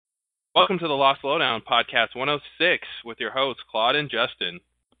Welcome to the Lost Lowdown Podcast 106 with your hosts, Claude and Justin.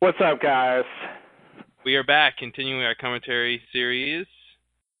 What's up, guys? We are back continuing our commentary series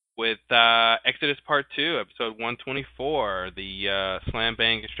with Exodus Part 2, Episode 124, the Slam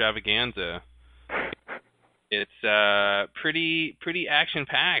Bang Extravaganza. It's pretty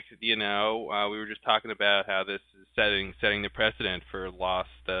action-packed, you know. We were just talking about how this is setting the precedent for Lost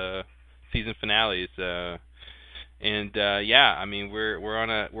season finales. Yeah, I mean we're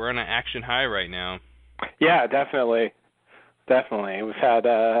on an action high right now. Yeah, definitely. We've had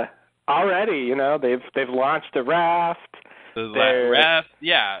already, you know, they've launched a raft. The raft,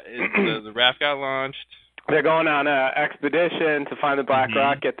 yeah, the raft got launched. They're going on an expedition to find the Black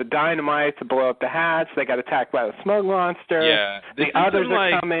Rock, get the dynamite to blow up the hatch. They got attacked by the smoke monster. Yeah, the others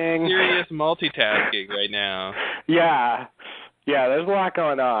are coming. Serious multitasking right now. Yeah, there's a lot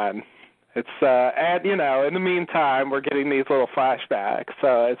going on. It's and you know, in the meantime, we're getting these little flashbacks,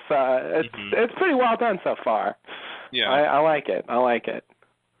 so it's pretty well done so far. Yeah, I like it.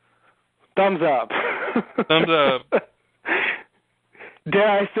 Thumbs up. Thumbs up.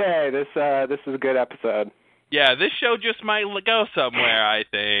 Dare I say this is a good episode? Yeah, this show just might go somewhere. I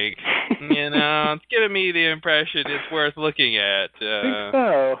think you know, it's giving me the impression it's worth looking at. I think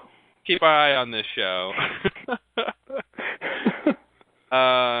so. Keep our eye on this show.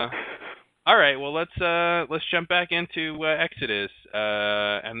 All right, well let's jump back into Exodus,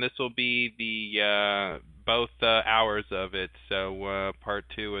 and this will be the both hours of it, so part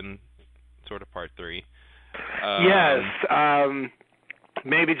 2 and sort of part 3. Yes,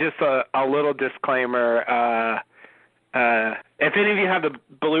 maybe just a little disclaimer. If any of you have the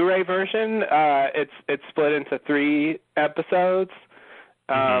Blu-ray version, it's split into 3 episodes.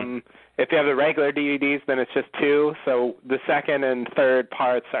 If you have the regular DVDs, then it's just 2. So the second and third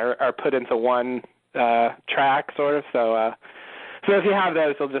parts are put into one track, sort of. So if you have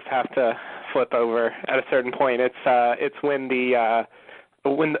those, you'll just have to flip over at a certain point. It's when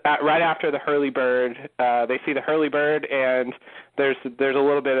right after the Hurley-Bird, they see the Hurley-Bird, and there's a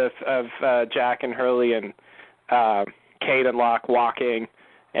little bit of Jack and Hurley and Kate and Locke walking,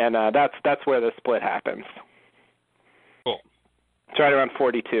 and that's where the split happens. Cool. It's right around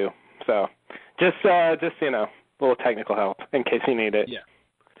 42. So just you know, a little technical help in case you need it. Yeah.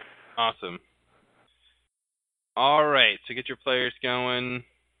 Awesome. All right, so get your players going,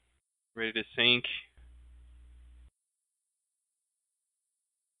 ready to sync.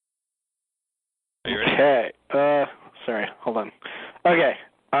 Are you ready? Okay. Sorry, hold on. Okay,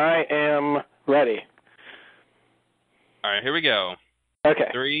 I am ready. All right, here we go.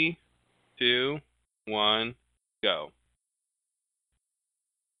 Okay. 3, 2, 1, go.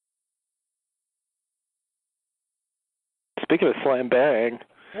 Speaking of Slam Bang.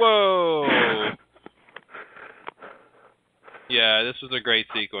 Whoa! Yeah, this was a great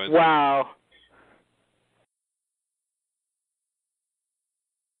sequence. Wow.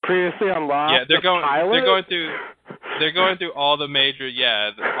 Previously on Lost. Yeah, they're going through all the major,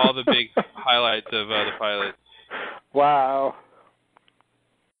 all the big highlights of the pilot. Wow.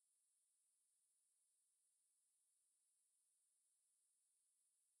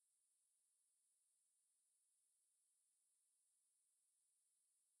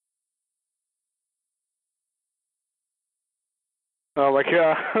 Oh my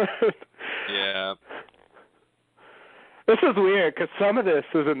God. Yeah. This is weird because some of this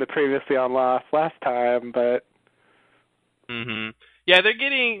was in the previously on Lost last time, but. Yeah, they're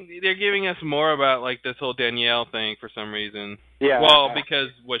giving us more about like this whole Danielle thing for some reason. Yeah. Well, because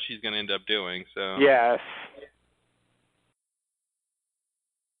what she's going to end up doing. So. Yes.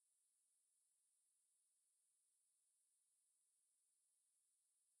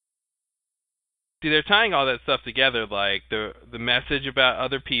 See, they're tying all that stuff together, like the message about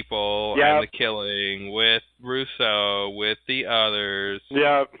other people and the killing with Russo, with the others.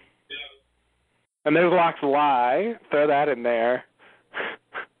 Yep. And there's Locke's lie. Throw that in there.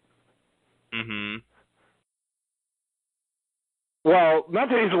 Well, not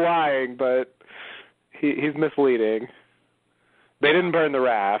that he's lying, but he's misleading. They didn't burn the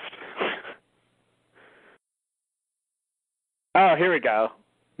raft. Oh, here we go.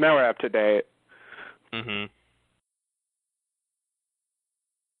 Now we're up to date. Oh,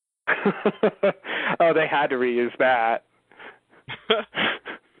 they had to reuse that.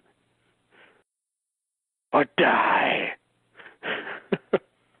 Or die.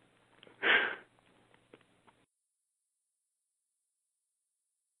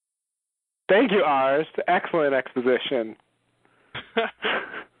 Thank you, Ars. Excellent exposition.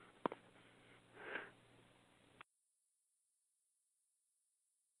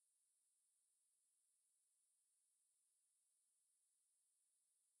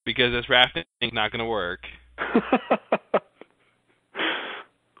 because this rafting is not going to work.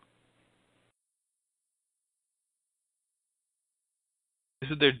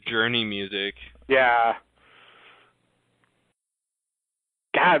 This is their journey music. Yeah.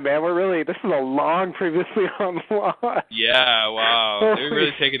 God, man, this is a long previously on Lost. Yeah, wow. They're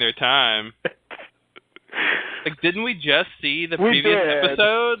really taking their time. Like, didn't we just see the previous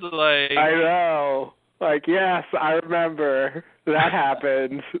episode? Like, I know. Like, yes, I remember. That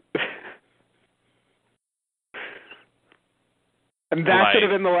happened. And that should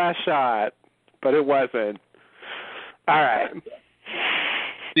have been the last shot, but it wasn't. All right.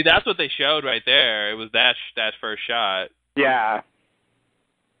 See, that's what they showed right there. It was that first shot. Yeah.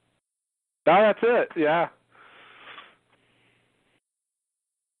 Oh, that's it. Yeah.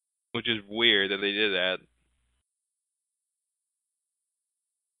 Which is weird that they did that.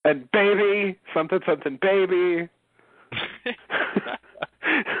 And baby, something, baby.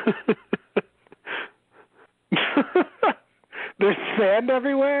 There's sand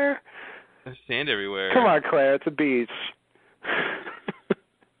everywhere? There's sand everywhere. Come on, Claire, it's a beach.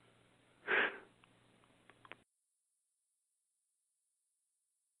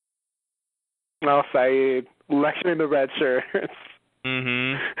 Oh, Saeed, lecturing the red shirts.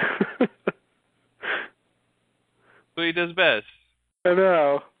 Mm-hmm. But he does best. I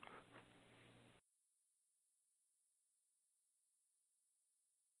know.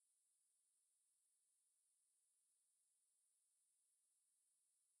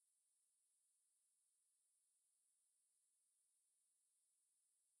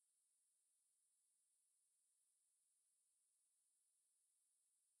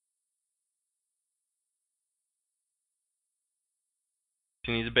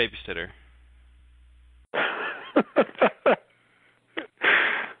 She needs a babysitter.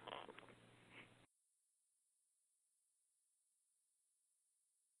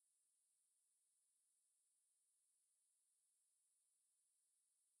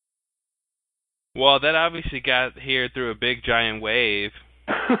 Well, that obviously got here through a big giant wave.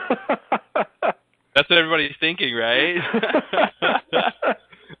 That's what everybody's thinking, right?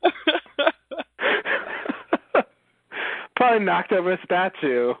 Probably knocked over a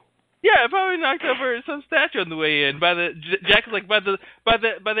statue. Yeah, probably knocked over some statue on the way in. Jack is like by the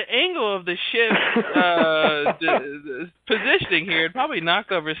angle of the ship positioning here, it probably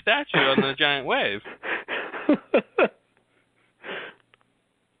knocked over a statue on the giant wave.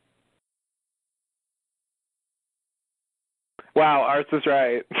 Wow, Arts is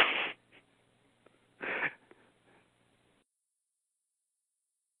right.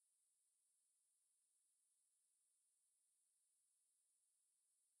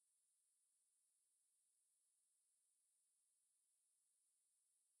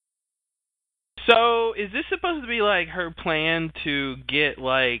 So, is this supposed to be like her plan to get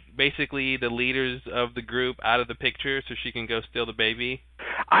like basically the leaders of the group out of the picture so she can go steal the baby?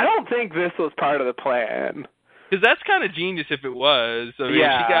 I don't think this was part of the plan. Because that's kind of genius if it was. I mean,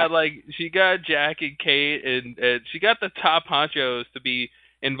 yeah. she got Jack and Kate and she got the top honchos to be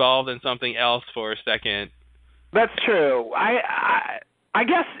involved in something else for a second. That's true. I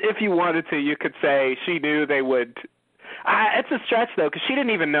guess if you wanted to, you could say she knew they would. It's a stretch though, because she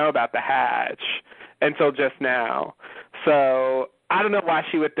didn't even know about the hatch until just now. So I don't know why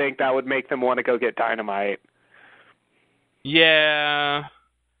she would think that would make them want to go get dynamite. Yeah.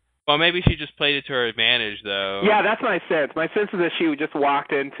 Well, maybe she just played it to her advantage, though. Yeah, that's my sense. My sense is that she just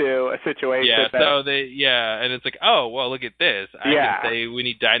walked into a situation. Yeah, and it's like, oh, well, look at this. I can say we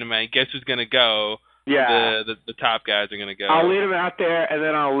need dynamite. Guess who's gonna go? Yeah. The top guys are gonna go. I'll lead them out there, and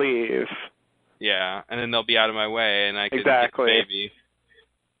then I'll leave. Yeah, and then they'll be out of my way, and I can get the baby.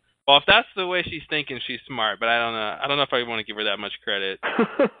 Well, if that's the way she's thinking, she's smart. But I don't know. I don't know if I want to give her that much credit.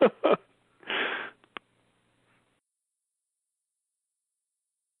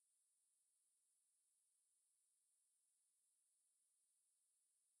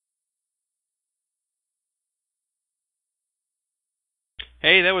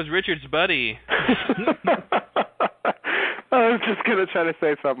 Hey, that was Richard's buddy. I was just going to try to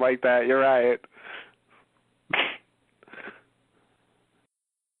say something like that. You're right.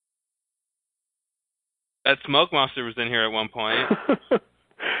 That smoke monster was in here at one point.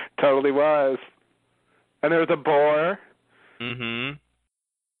 Totally was. And there was a boar. Mm-hmm.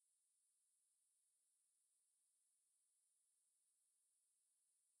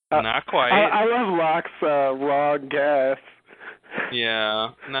 Not quite. I love Locke's wrong guess. Yeah,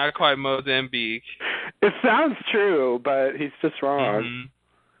 not quite Mozambique. It sounds true, but he's just wrong. Mm-hmm.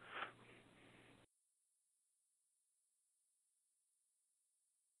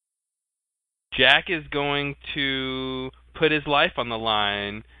 Jack is going to put his life on the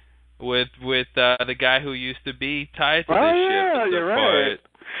line with the guy who used to be tied to this ship. Yeah, you're right.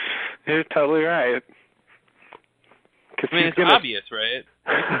 You're totally right. I mean, it's obvious, right?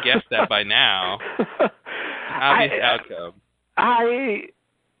 You can guess that by now. Obvious outcome. I'm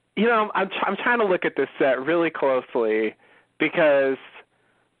trying to look at this set really closely because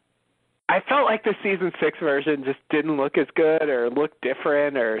I felt like the season 6 version just didn't look as good or look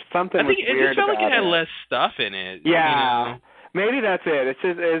different or something was weird about it. It felt like it had less stuff in it. Yeah. You know? Maybe that's it. It's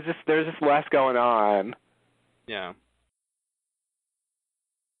just there's just less going on. Yeah.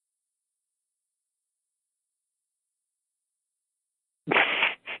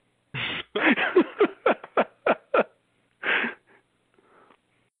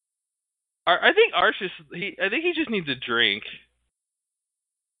 I think I think he just needs a drink.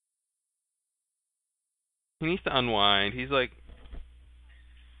 He needs to unwind. He's like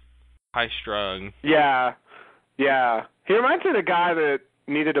high strung. Yeah. Yeah. He reminds me of the guy that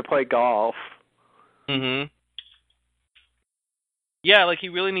needed to play golf. Mhm. Yeah, like he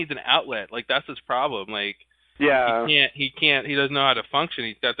really needs an outlet. Like that's his problem. Like yeah. He doesn't know how to function.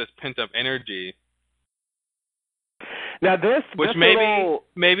 He's got this pent up energy. Now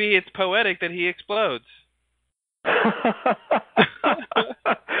maybe it's poetic that he explodes.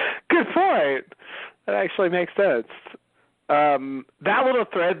 Good point. That actually makes sense. That little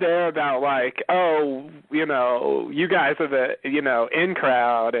thread there about like, you guys are the, in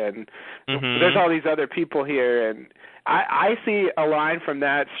crowd and there's all these other people here, and I see a line from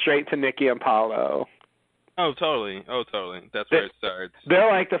that straight to Nikki and Paulo. Oh, totally. That's where it starts. They're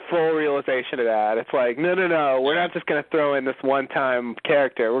like the full realization of that. It's like, no, we're not just going to throw in this one-time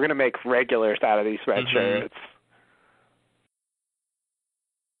character. We're going to make regulars out of these red shirts.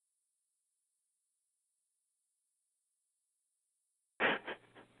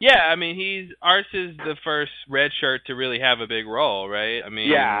 Yeah, I mean, Ars is the first red shirt to really have a big role, right? I mean,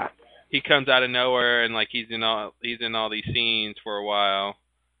 yeah. He comes out of nowhere and like he's in all these scenes for a while.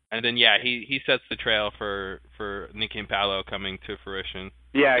 And then, he sets the trail for Nikki and Paulo coming to fruition.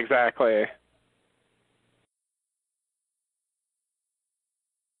 Yeah, exactly.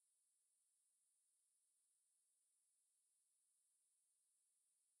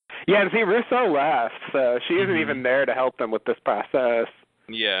 Yeah, and see, Russo left, so she isn't even there to help them with this process.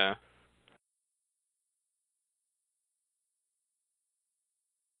 Yeah.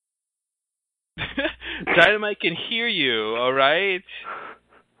 Dynamite can hear you, all right?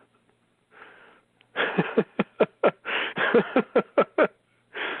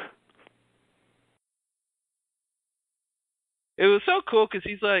 It was so cool because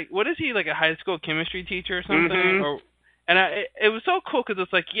he's like, what is he, like a high school chemistry teacher or something? It was so cool because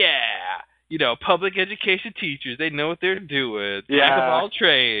it's like, public education teachers, they know what they're doing. Yeah. Jack of all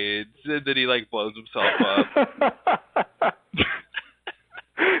trades. And then he like blows himself up.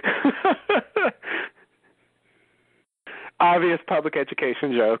 Obvious public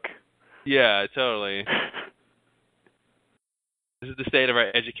education joke. Yeah, totally. This is the state of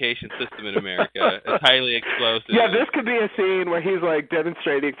our education system in America. It's highly explosive. Yeah, this could be a scene where he's like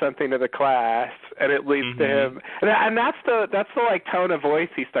demonstrating something to the class, and it leads to him. And that's the like tone of voice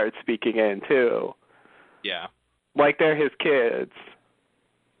he starts speaking in too. Yeah. Like they're his kids.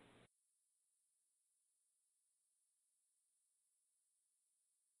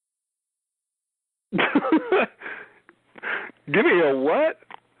 Give me a what?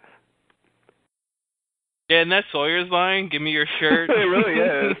 Yeah, and that Sawyer's line, give me your shirt. It really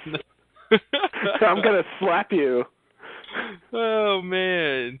is. So I'm going to slap you. Oh,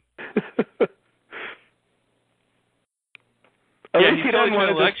 man. At least he doesn't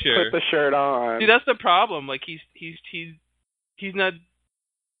want to just put the shirt on. See, that's the problem. Like, he's not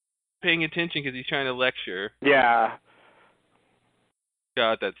paying attention because he's trying to lecture. Yeah.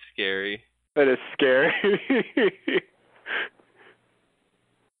 God, that's scary. That is scary.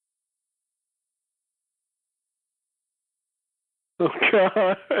 Oh,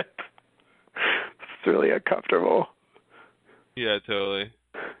 God. It's really uncomfortable. Yeah, totally.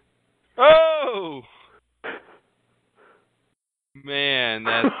 Oh! Man,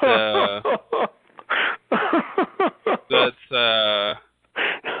 that's, God.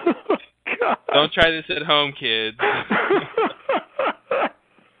 Don't try this at home, kids.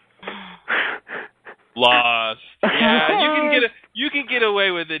 Lost. Yeah, you can get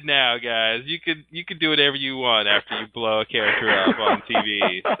away with it now, guys. You can do whatever you want after you blow a character up on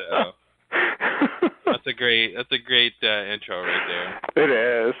TV. So that's a great intro right there. It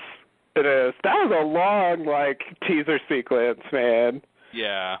is. That was a long teaser sequence, man.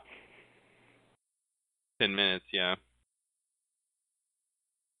 Yeah. 10 minutes, yeah.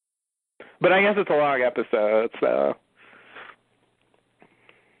 But I guess it's a long episode, so.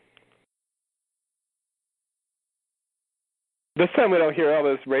 This time we don't hear all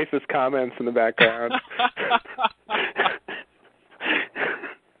those racist comments in the background.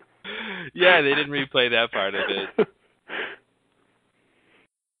 Yeah, they didn't replay that part of it.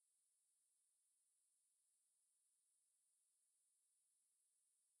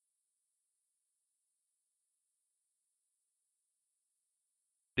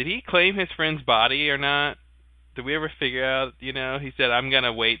 Did he claim his friend's body or not? Did we ever figure out, he said, I'm going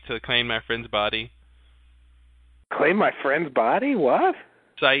to wait to claim my friend's body? Claim my friend's body? What?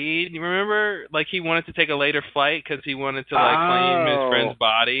 Saeed, you remember? Like, he wanted to take a later flight because he wanted to, claim his friend's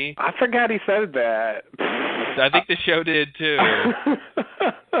body. I forgot he said that. I think the show did, too.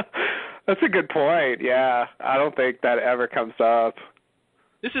 That's a good point, yeah. I don't think that ever comes up.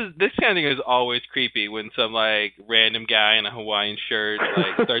 This kind of thing is always creepy when some, random guy in a Hawaiian shirt,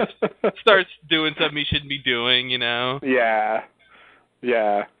 starts doing something he shouldn't be doing, Yeah.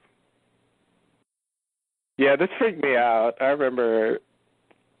 Yeah. Yeah, this freaked me out. I remember,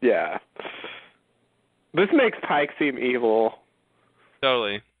 yeah. This makes Pike seem evil.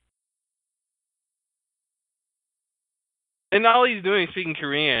 Totally. And all he's doing is speaking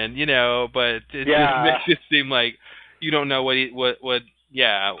Korean, but it just makes it seem like you don't know what he's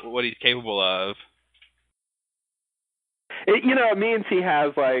capable of. It means he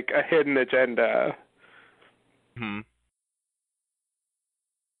has, a hidden agenda. Hmm.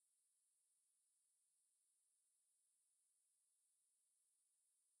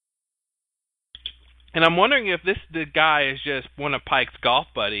 And I'm wondering if the guy is just one of Pike's golf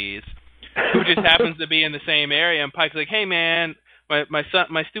buddies who just happens to be in the same area, and Pike's like, hey, man, my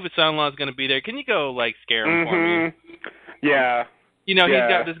stupid son-in-law is going to be there. Can you go, scare him for me? Yeah.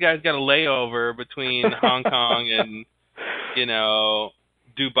 This guy's got a layover between Hong Kong and,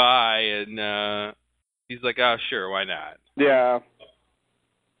 Dubai, and he's like, oh, sure, why not? Yeah.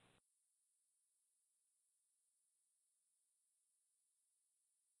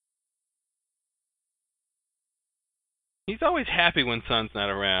 He's always happy when Son's not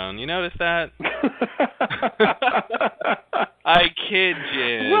around. You notice that? I kid,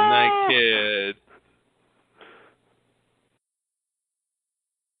 Jin. I kid.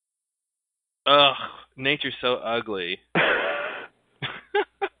 Ugh, nature's so ugly.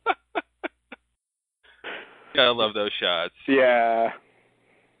 Gotta love those shots. Yeah.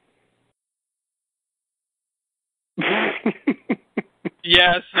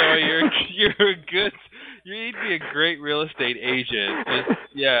 Yeah, so you're a good. You need to be a great real estate agent.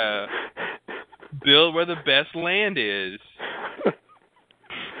 Just, build where the best land is.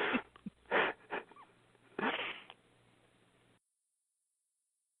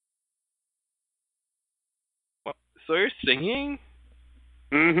 So you're singing?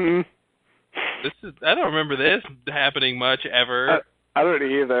 Mhm. I don't remember this happening much ever. I don't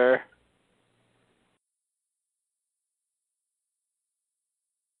either.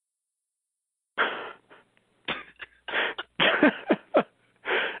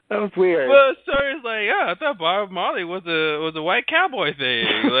 That was weird. Well, Sawyer's like, I thought Bob Marley was a white cowboy thing.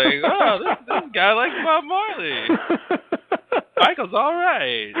 Like, this guy likes Bob Marley. Michael's all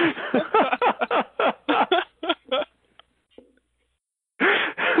right.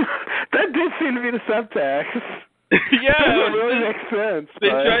 That did seem to be the subtext. Yeah, it really makes sense. They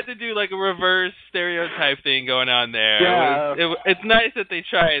tried to do a reverse stereotype thing going on there. Yeah. It's nice that they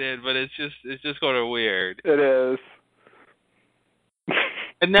tried it, but it's just sort of weird. It is.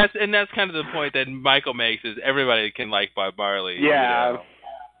 And that's kind of the point that Michael makes is everybody can like Bob Marley. Yeah.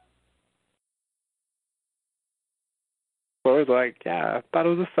 Sawyer's like, I thought it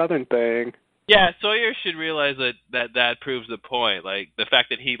was a Southern thing. Yeah, Sawyer should realize that proves the point. Like, the fact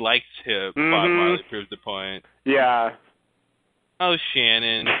that he likes him, Bob Marley proves the point. Yeah. Oh,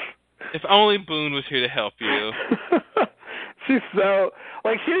 Shannon. If only Boone was here to help you. She's so...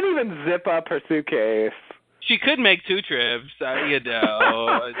 she didn't even zip up her suitcase. She could make 2 trips, It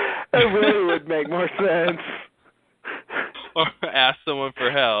really would make more sense. Or ask someone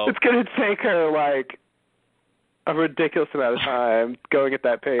for help. It's going to take her, a ridiculous amount of time going at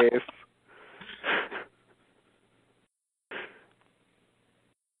that pace.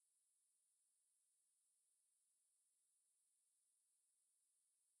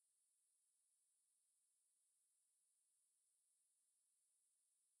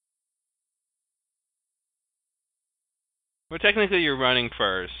 Well, technically you're running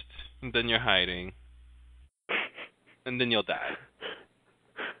first, and then you're hiding. And then you'll die.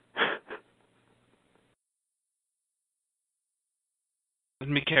 Let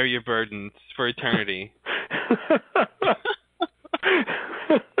me carry your burdens for eternity.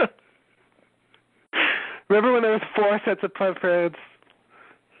 Remember when there was 4 sets of footprints?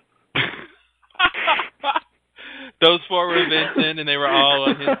 Those four were Vincent, and they were all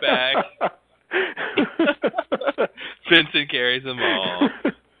on his back. Vincent carries them all.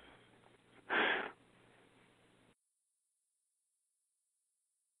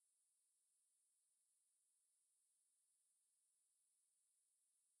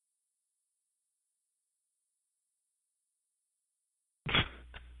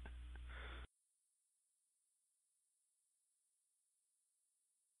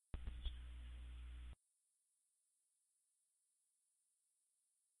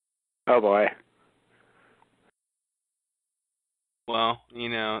 Oh boy. Well,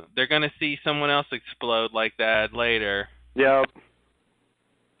 they're going to see someone else explode like that later. Yep.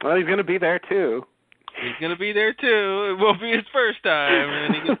 Well, he's going to be there, too. He's going to be there, too. It won't be his first time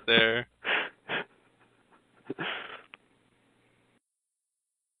when he gets there.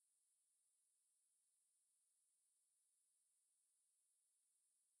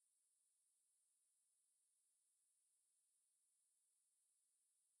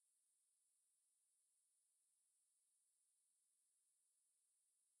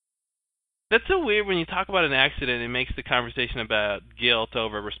 That's so weird when you talk about an accident. It makes the conversation about guilt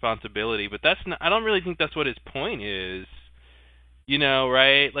over responsibility, but that's not. I don't really think that's what his point is.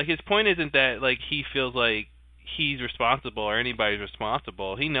 Right? Like his point isn't that like he feels like he's responsible or anybody's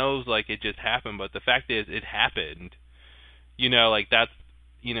responsible. He knows like it just happened, but the fact is it happened. Like that's.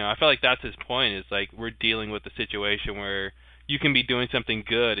 I feel like that's his point. Is like we're dealing with a situation where you can be doing something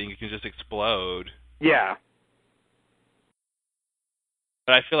good and you can just explode. Yeah.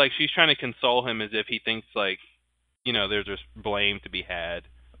 But I feel like she's trying to console him as if he thinks, like, there's just blame to be had.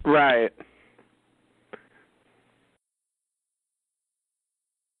 Right.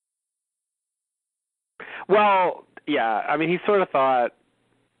 Well, yeah, I mean, he sort of thought,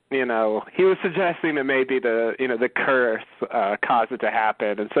 he was suggesting that maybe the curse caused it to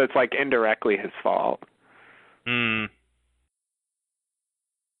happen, and so it's, like, indirectly his fault. Hmm.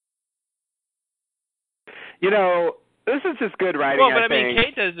 This is just good writing. Well, but I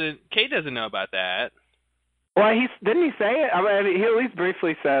think. Kate doesn't know about that. Well, didn't he say it? I mean, he at least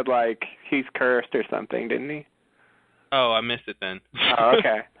briefly said like he's cursed or something, didn't he? Oh, I missed it then. Oh,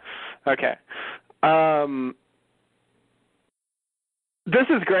 okay. Okay. This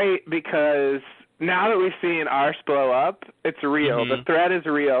is great because now that we've seen Arse blow up, it's real. Mm-hmm. The threat is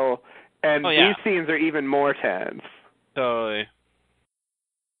real, and yeah. these scenes are even more tense. Totally.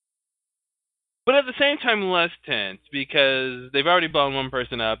 But at the same time, less tense because they've already blown one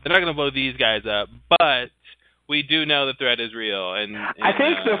person up. They're not going to blow these guys up, but we do know the threat is real. And I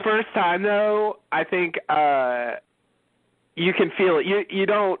think the first time, though, I think you can feel it. You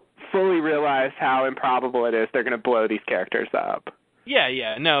don't fully realize how improbable it is they're going to blow these characters up.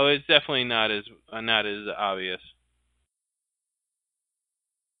 Yeah. No, it's definitely not as obvious.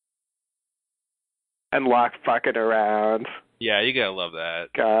 And Locke fucking around. Yeah, you gotta love that.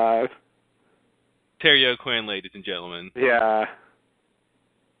 God. Terry O'Quinn, ladies and gentlemen. Yeah.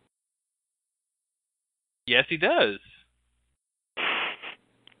 Yes, he does.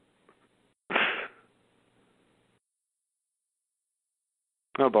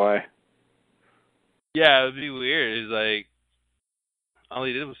 Oh boy. Yeah, it would be weird. It's like all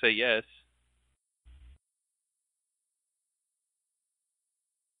he did was say yes.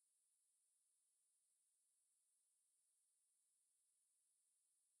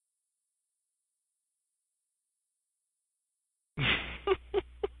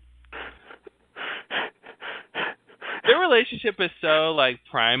 Their relationship is so like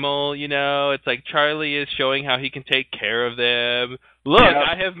primal, It's like Charlie is showing how he can take care of them. Look, yep.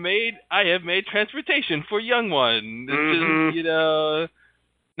 I have made transportation for young one. Mm-hmm. Just,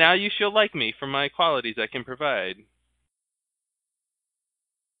 now you shall like me for my qualities I can provide.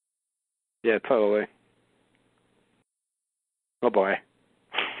 Yeah, totally. Oh boy.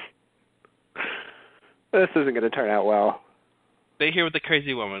 This isn't going to turn out well. Stay here with the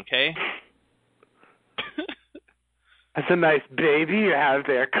crazy woman, okay? That's a nice baby you have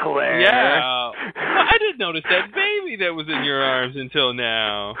there, Claire. Yeah. Well, I didn't notice that baby that was in your arms until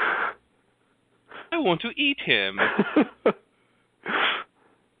now. I want to eat him.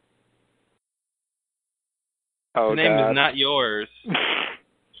 Oh, His name God. is not yours.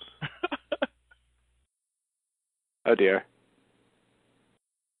 Oh, dear.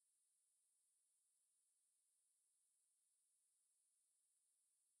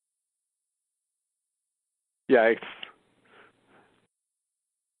 Yikes.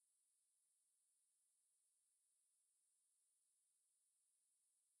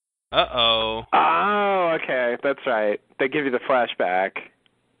 Uh-oh. Oh, okay. That's right. They give you the flashback.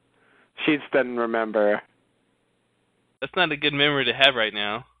 She just doesn't remember. That's not a good memory to have right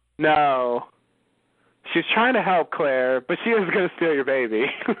now. No. She's trying to help Claire, but she is going to steal your baby.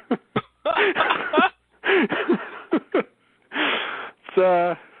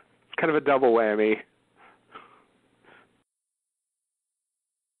 It's kind of a double whammy.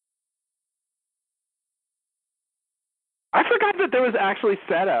 I forgot that there was actually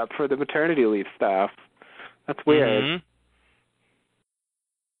setup for the maternity leave stuff. That's weird.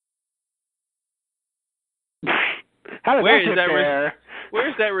 How did that get there?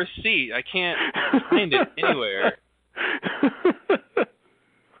 Where's that receipt? I can't find it anywhere.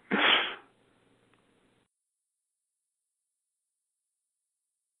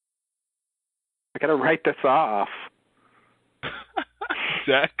 I gotta write this off.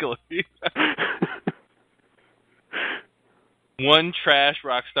 Exactly. One trash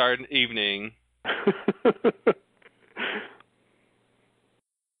rock star evening.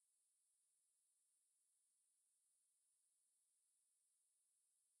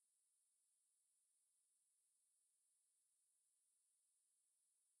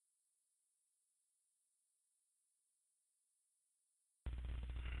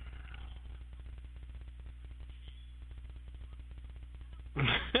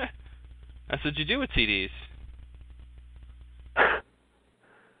 That's what you do with CDs.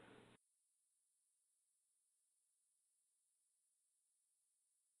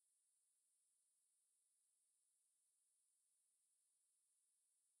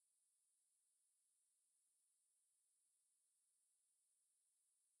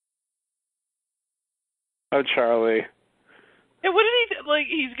 Oh, Charlie. Yeah, what did he like?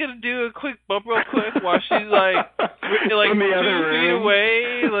 He's gonna do a quick bump real quick while she's like in the other 2 feet room.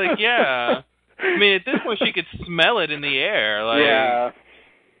 away. Like, yeah. I mean, at this point, she could smell it in the air. Like, yeah.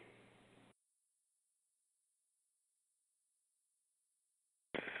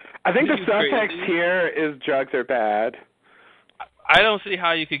 I think the subtext here is drugs are bad. I don't see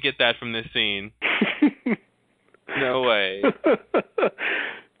how you could get that from this scene. No way.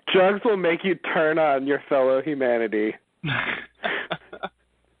 Drugs will make you turn on your fellow humanity.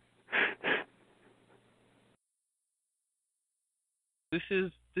 This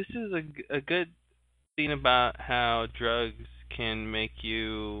is a good scene about how drugs can make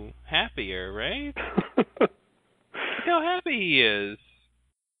you happier, right? Look how happy he is.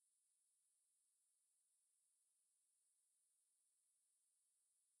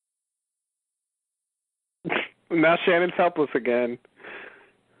 Now Shannon's helpless again.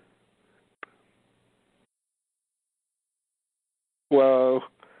 Whoa.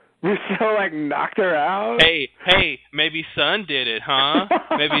 Rousseau, like, knocked her out? Hey, maybe Son did it, huh?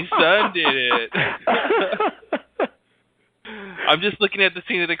 Maybe Son did it. I'm just looking at the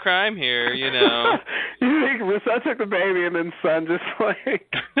scene of the crime here, you know. You think Rousseau took the baby and then Son just,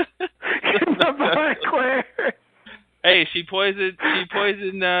 like, gives up on Claire? Hey, she poisoned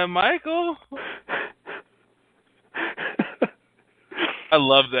Michael? I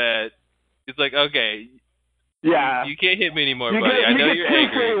love that. It's like, okay. Yeah. You can't hit me anymore, buddy. I know you're angry. You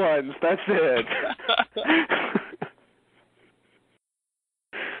get 2 free ones. That's it.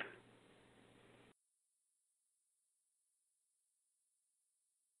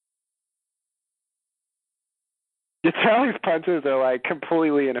 Yeah, Charlie's punches are, like,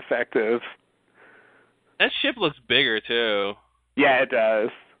 completely ineffective. That ship looks bigger, too. Yeah, it does.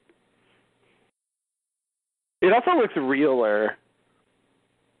 It also looks realer.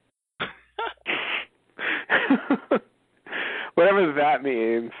 Whatever that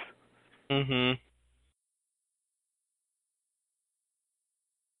means. Mm-hmm.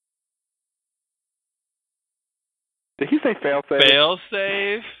 Did he say fail-safe?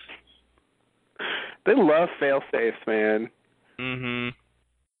 Fail-safe? They love fail-safes, man. Mm-hmm.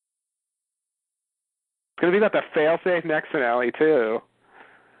 It's going to be about the fail-safe next finale, too.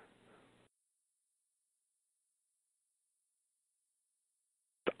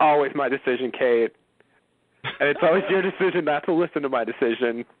 It's always my decision, Kate. And it's always your decision not to listen to my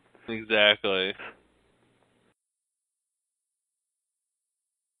decision. Exactly.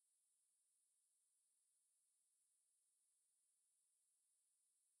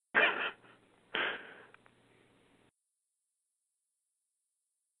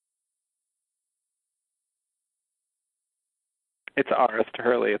 It's ours,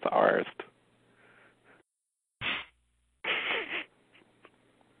 Hurley. It's ours.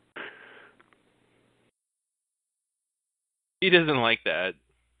 He doesn't like that.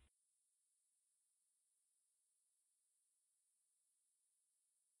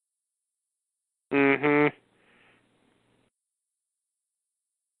 Mm-hmm.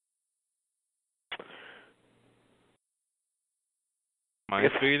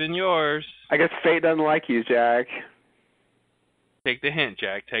 Mine's bigger than yours. I guess fate doesn't like you, Jack. Take the hint,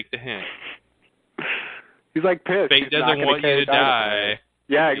 Jack. Take the hint. He's like pissed. Fate He's not doesn't want you to die.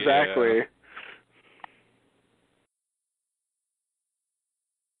 Yeah, exactly. Yeah.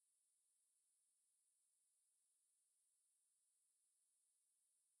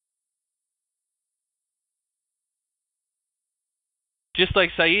 Just like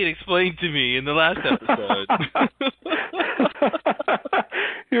Sayid explained to me in the last episode.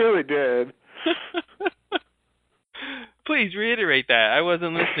 He really did. Please reiterate that. I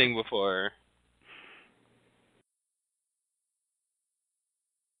wasn't listening before.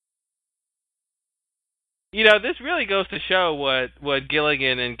 You know, this really goes to show what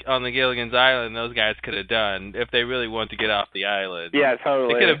Gilligan and on the Gilligan's Island those guys could have done if they really wanted to get off the island. Yeah,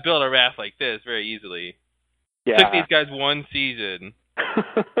 totally. They could have built a raft like this very easily. Yeah. Took these guys one season.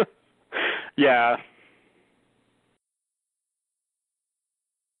 Yeah.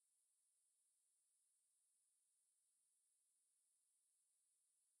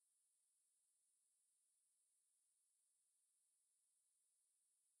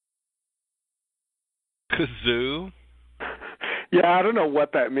 Kazoo? Yeah, I don't know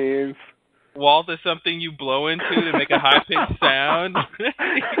what that means. Walt is something you blow into to make a high-pitched sound.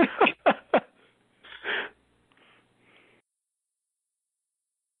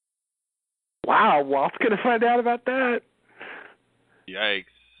 Wow, Walt's going to find out about that? Yikes.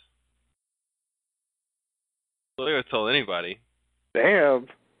 Well, they would have told anybody. Damn.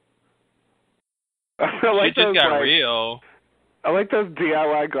 I like It just those, got real. I like those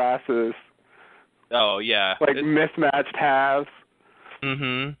DIY glasses. Oh, yeah. Like mismatched halves.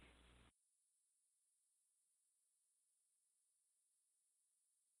 Mm-hmm.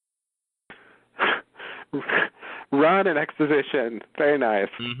 Run and exposition. Very nice.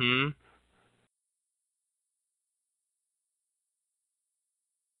 Mm-hmm.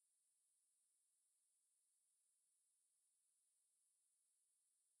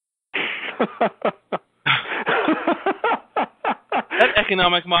 That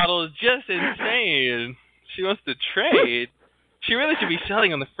economic model is just insane. She wants to trade. She really should be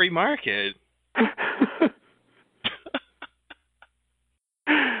selling on the free market.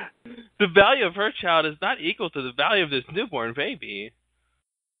 The value of her child is not equal to the value of this newborn baby.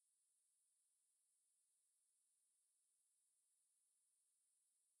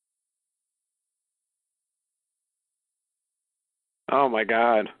 Oh my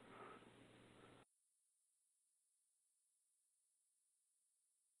God.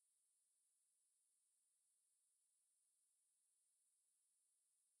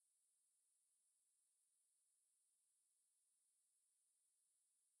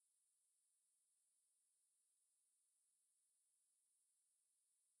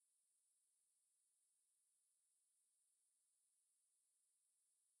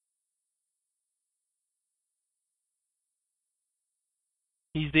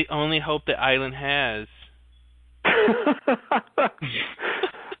 He's the only hope the island has.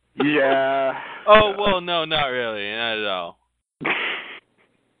 Yeah. Oh, well, no, not really. Not at all.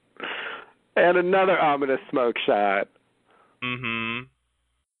 And another ominous smoke shot. Mm-hmm.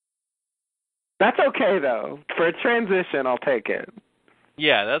 That's okay, though. For a transition, I'll take it.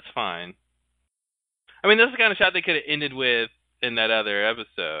 Yeah, that's fine. I mean, that's the kind of shot they could have ended with in that other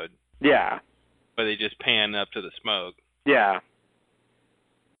episode. Yeah. Where they just pan up to the smoke. Yeah.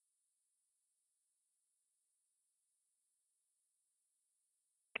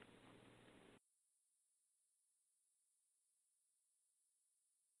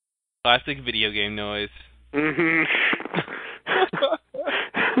 Classic video game noise. Mm-hmm.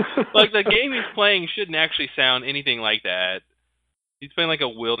 Like, the game he's playing shouldn't actually sound anything like that. He's playing like a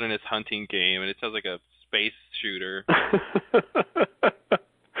wilderness hunting game, and it sounds like a space shooter.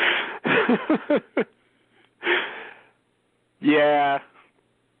 Yeah.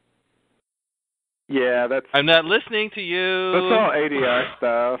 Yeah, that's... I'm not listening to you. That's all ADR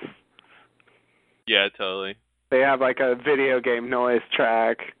stuff. Yeah, totally. They have like a video game noise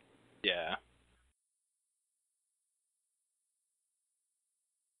track. Yeah.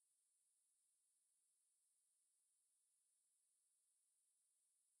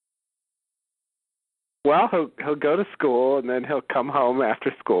 Well, he'll go to school and then he'll come home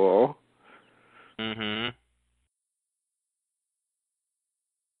after school. Mm-hmm.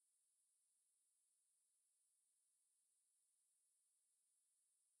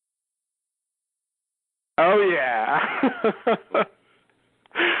 Oh yeah.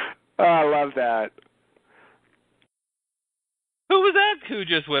 Oh, I love that. Who was that who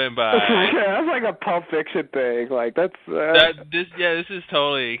just went by? Yeah, that's like a Pulp Fiction thing. Like that's this is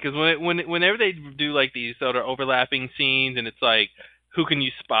totally, because whenever they do like these sort of overlapping scenes, and it's like, who can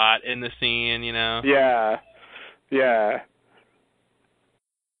you spot in the scene, you know? Yeah. Yeah.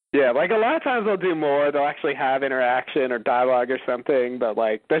 Yeah, like a lot of times they'll do more. They'll actually have interaction or dialogue or something, but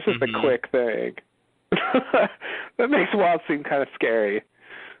like that's just a quick thing. That makes Walt seem kind of scary.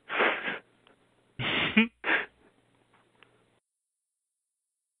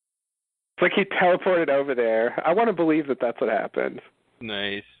 It's like he teleported over there. I want to believe that that's what happened.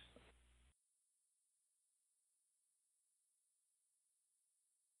 Nice.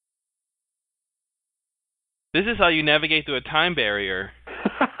 This is how you navigate through a time barrier.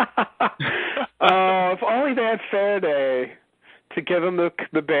 Oh, if only they had Faraday to give them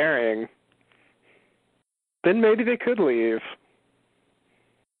the bearing. Then maybe they could leave.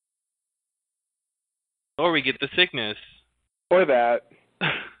 Or we get the sickness. Or that.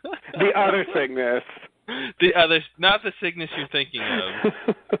 The other sickness. The other, not the sickness you're thinking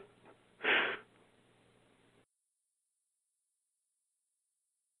of.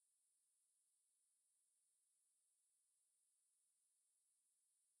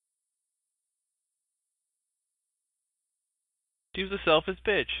 She was a selfish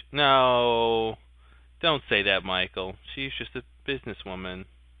bitch. No. Don't say that, Michael. She's just a businesswoman.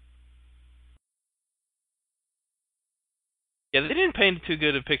 Yeah, they didn't paint too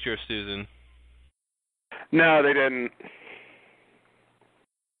good a picture of Susan. No, they didn't.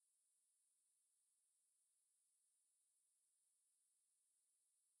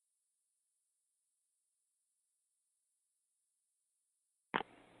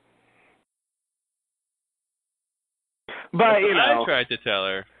 But, you know, I tried to tell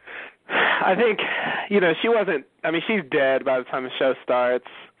her. I think, you know, she wasn't, I mean, she's dead by the time the show starts.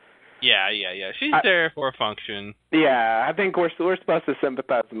 Yeah. She's there for a function. Yeah, I think we're supposed to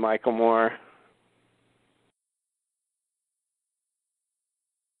sympathize with Michael more.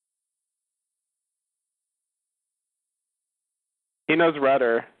 He knows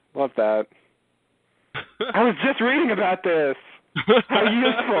rudder. Love that. I was just reading about this. How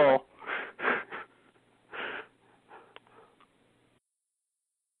useful.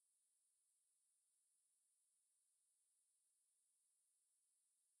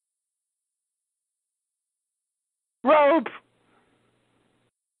 Rope.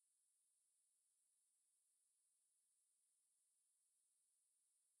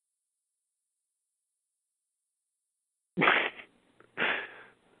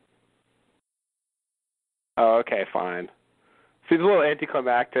 Oh, okay, fine. Seems a little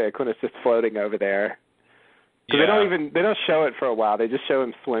anticlimactic when it's just floating over there. Yeah. They don't show it for a while. They just show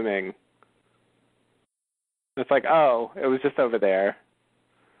him swimming. It's like, oh, it was just over there.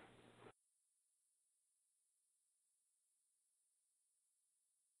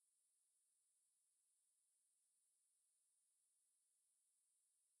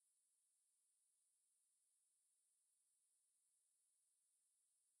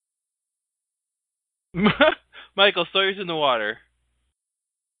 Michael, Sawyer's in the water.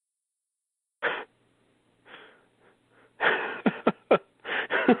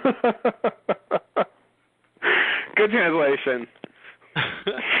 Good translation.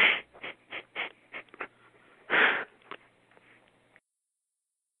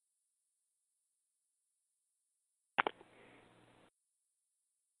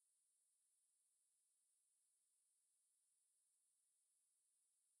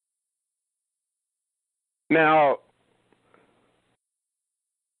 Now,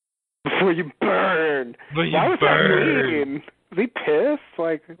 before you burn. Why was that mean? Was he pissed?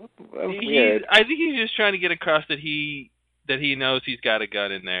 Like, that was weird. I think he's just trying to get across that he knows he's got a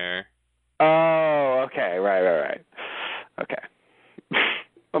gun in there. Oh, okay, right. Okay.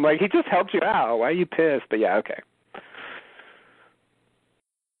 I'm like, he just helped you out. Why are you pissed? But yeah, okay.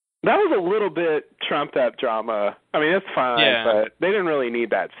 That was a little bit trumped up drama. I mean, it's fine, but they didn't really need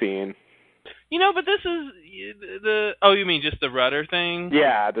that scene. You know, but this is the... Oh, you mean just the rudder thing?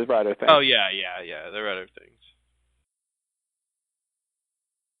 Yeah, the rudder thing. Oh, yeah, the rudder things.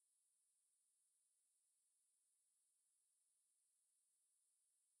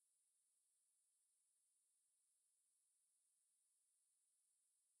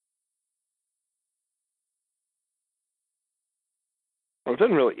 Well, it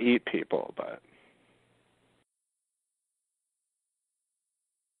doesn't really eat people, but...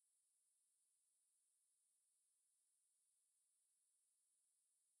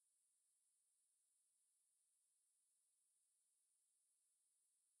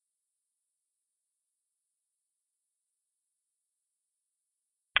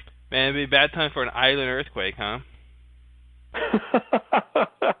 Man, it'd be a bad time for an island earthquake, huh?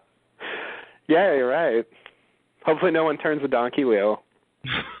 Yeah, you're right. Hopefully no one turns the donkey wheel.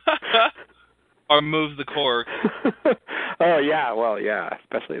 Or moves the cork. Oh, yeah, well, yeah,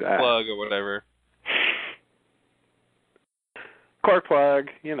 especially that. Plug or whatever. Cork plug,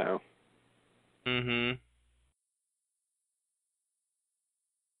 you know. Mhm.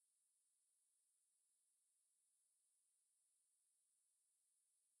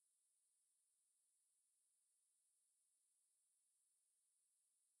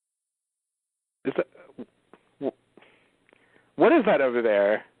 Is that, what is that over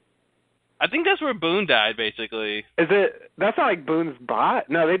there? I think that's where Boone died, basically. Is it? That's not like Boone's bot.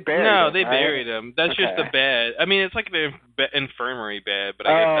 No, they buried him. No, they right? buried him. That's just Okay. a bed. I mean, it's like the infirmary bed, but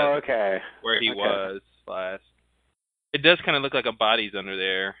I guess that's okay. where he Okay. was last. It does kind of look like a body's under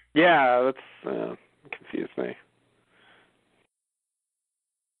there. Yeah, that's confused me.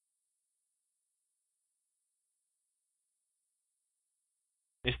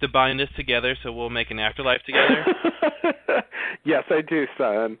 It's to bind us together, so we'll make an afterlife together. Yes, I do,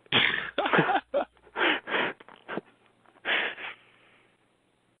 son.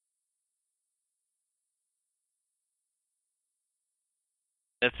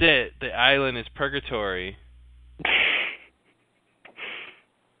 That's it. The island is purgatory.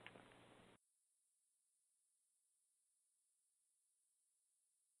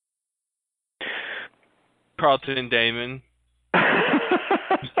 Carlton and Damon.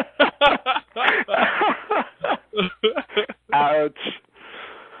 Ouch.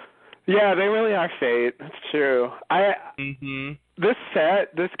 Yeah, they really are fate. That's true. This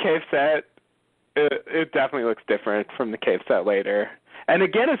cave set, it definitely looks different from the cave set later. And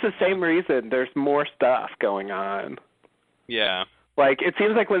again, it's the same reason. There's more stuff going on. Yeah. Like, it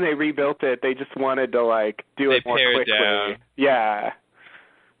seems like when they rebuilt it, they just wanted to, like, do it more quickly. Down. Yeah.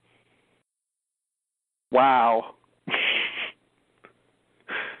 Wow.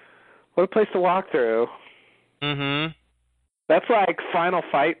 What a place to walk through. Mhm. That's like Final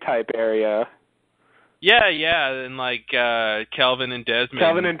Fight type area. Yeah, and like Kelvin and Desmond.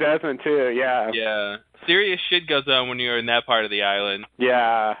 Kelvin and Desmond too, yeah. Yeah. Serious shit goes on when you're in that part of the island.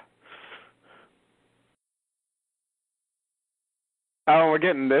 Yeah. Oh, we're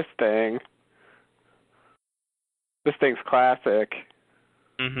getting this thing. This thing's classic.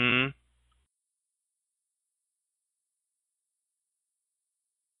 Mhm.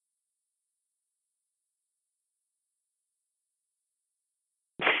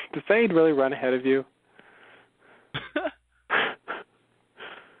 Does Zaid really run ahead of you?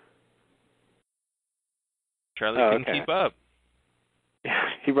 Charlie can keep up. Yeah,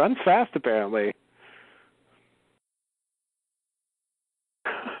 he runs fast apparently.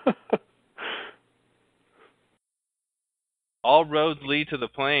 All roads lead to the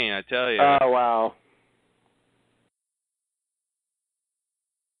plane, I tell you. Oh, wow.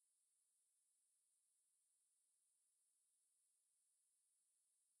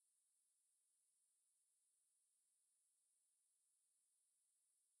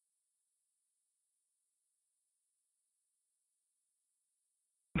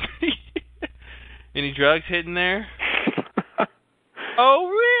 Any drugs hidden there? Oh,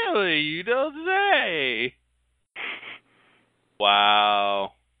 really? You don't say.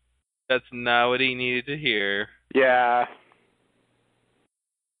 Wow. That's not what he needed to hear. Yeah.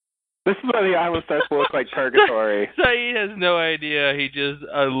 This is where the island starts to look like purgatory. Saeed has no idea he just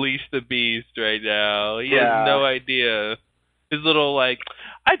unleashed the beast right now. He has no idea. His little, like,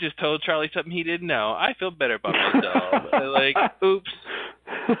 I just told Charlie something he didn't know. I feel better about myself. Like, oops.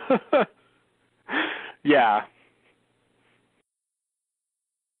 Yeah.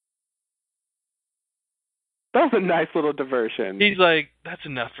 That was a nice little diversion. He's like, that's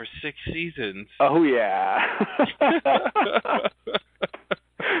enough for 6 seasons. Oh, yeah.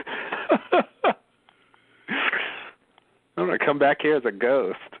 I'm going to come back here as a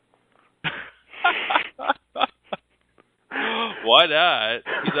ghost. Why not?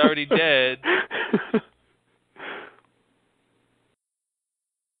 He's already dead.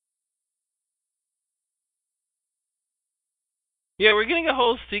 Yeah, we're getting a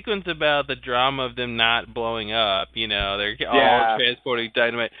whole sequence about the drama of them not blowing up. You know, they're all transporting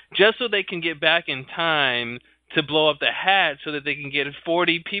dynamite just so they can get back in time to blow up the hatch so that they can get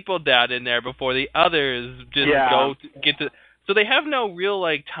 40 people down in there before the others just get to. So they have no real,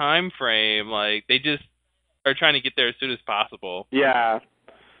 like, time frame. Like, they just are trying to get there as soon as possible. Yeah.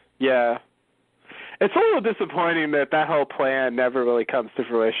 Yeah. It's a little disappointing that whole plan never really comes to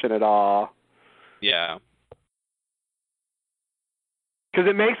fruition at all. Yeah. Because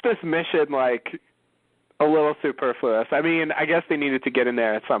it makes this mission, like, a little superfluous. I mean, I guess they needed to get in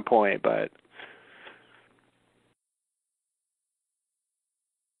there at some point, but...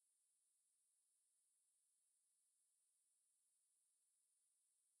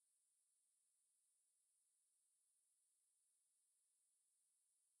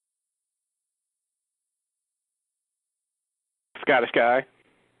 Scottish guy.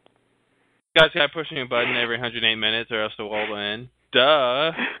 Scottish guy pushing a button every 108 minutes or else the wall will end.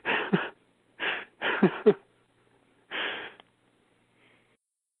 Duh.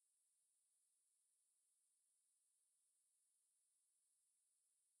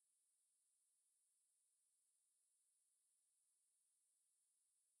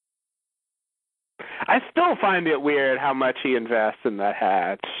 I still find it weird how much he invests in that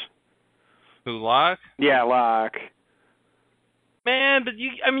hatch. Who, Locke? Yeah, Locke. Man, but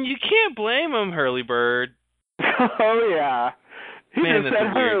you can't blame him, Hurley Bird. Oh, yeah. He Man, just that's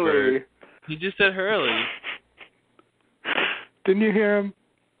said a weird Hurley. bird. He just said Hurley. Didn't you hear him?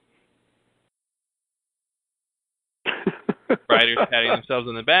 Writers patting themselves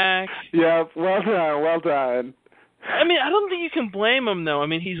on the back. Yep, well done, well done. I mean, I don't think you can blame him, though. I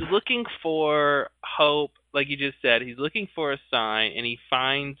mean, he's looking for hope, like you just said. He's looking for a sign, and he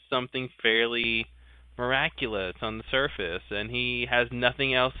finds something fairly miraculous on the surface, and he has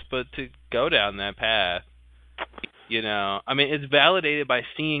nothing else but to go down that path. You know, I mean, it's validated by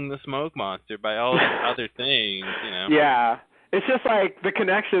seeing the smoke monster, by all these other things, you know. Yeah. It's just like the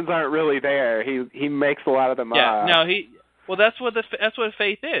connections aren't really there. He makes a lot of them up. Yeah, no, well, that's what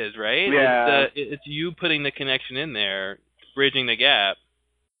faith is, right? Yeah. It's you putting the connection in there, bridging the gap.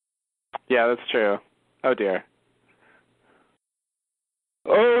 Yeah, that's true. Oh, dear.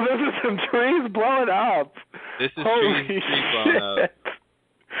 Oh, this is some trees blowing up. This is Holy trees blowing up.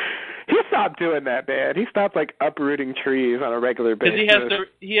 He stopped doing that, man. He stopped, like, uprooting trees on a regular basis. Because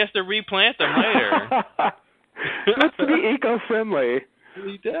he has to replant them later. That's to be eco-friendly.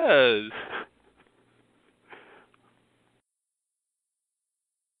 He does.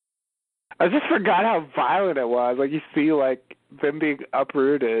 I just forgot how violent it was. Like, you see, like, them being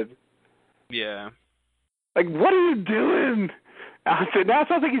uprooted. Yeah. Like, what are you doing? Now it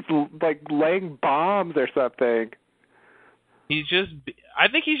sounds like he's, like, laying bombs or something. I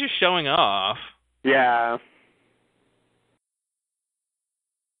think he's just showing off. Yeah.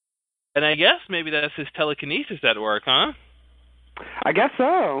 And I guess maybe that's his telekinesis at work, huh? I guess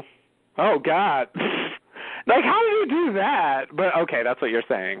so. Oh, God. Like, how do you do that? But, okay, that's what you're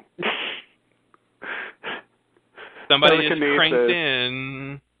saying. Somebody just cranked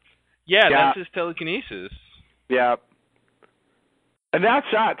in. Yeah, that's his telekinesis. Yeah. And that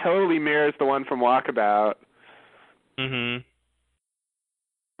shot totally mirrors the one from Walkabout. Mm-hmm.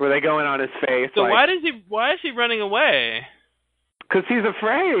 Where they go in on his face. So like, why is he running away? Because he's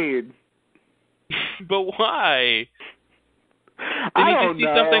afraid. But why? Did he just see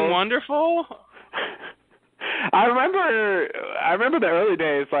something wonderful? I remember the early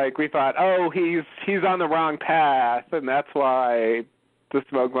days, like, we thought, oh, he's on the wrong path, and that's why the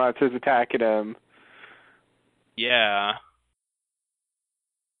smoke monster's attacking him. Yeah.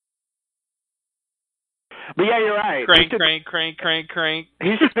 But yeah, you're right. Crank.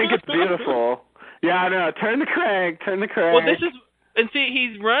 He should think it's beautiful. Yeah, I know. Turn the crank. Well, and see,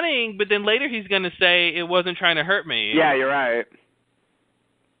 he's running, but then later he's going to say, it wasn't trying to hurt me. Yeah, you're right.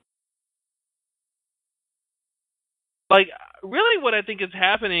 Like, really what I think is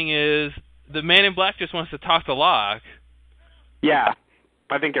happening is the Man in Black just wants to talk to Locke. Yeah,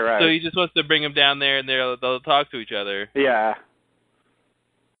 I think you're right. So he just wants to bring him down there, and they'll talk to each other. Yeah.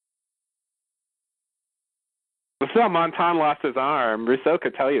 Well, still, Montan lost his arm. Rousseau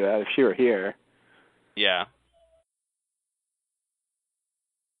could tell you that if she were here. Yeah.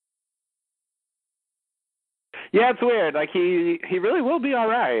 Yeah, it's weird. Like, he really will be all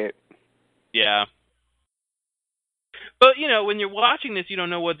right. Yeah. But, you know, when you're watching this, you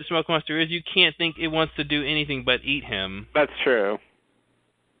don't know what the smoke monster is. You can't think it wants to do anything but eat him. That's true.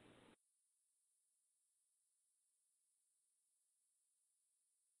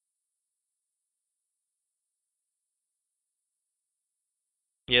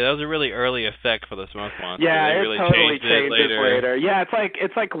 Yeah, that was a really early effect for the smoke monster. Yeah, they it really totally changed it later. Yeah,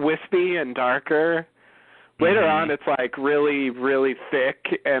 it's like wispy and darker. Later on, it's like really, really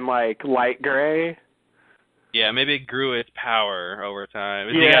thick and like light gray. Yeah, maybe it grew its power over time.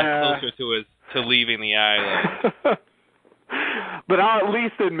 As he got closer to leaving the island. But I'll at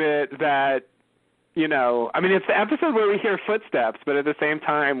least admit that, you know, I mean, it's the episode where we hear footsteps, but at the same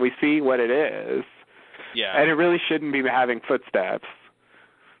time, we see what it is. Yeah. And it really shouldn't be having footsteps.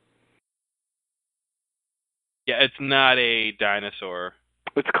 Yeah, it's not a dinosaur.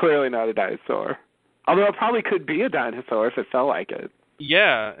 It's clearly not a dinosaur. Although it probably could be a dinosaur if it felt like it.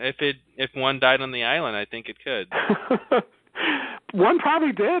 Yeah, if one died on the island, I think it could. One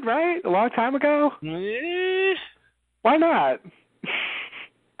probably did, right? A long time ago? Why not?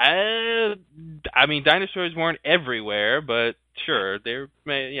 I mean, dinosaurs weren't everywhere, but sure,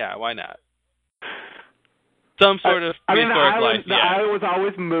 why not? Some sort of prehistoric life. The island was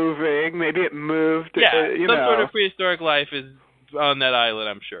always moving. Maybe it moved. Yeah, some sort of prehistoric life is on that island,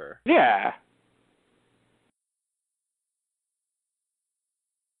 I'm sure. Yeah.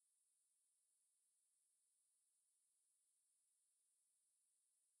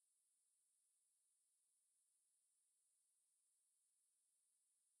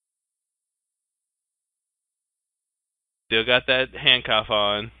 Still got that handcuff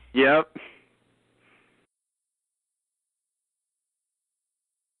on. Yep.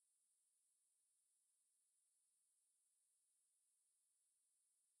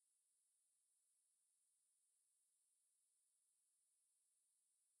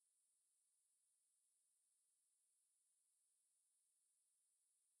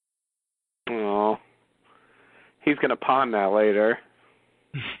 Oh. He's going to pawn that later.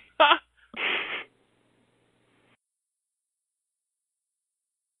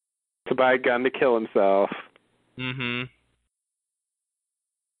 To buy a gun to kill himself. Mm-hmm.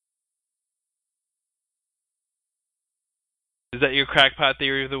 Is that your crackpot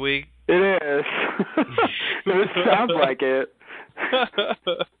theory of the week? It is. It sounds like it.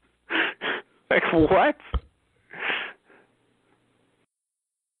 Like, what?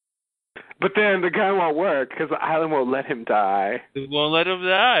 But then the gun won't work because the island won't let him die. It won't let him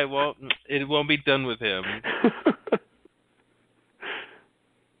die. It won't be done with him.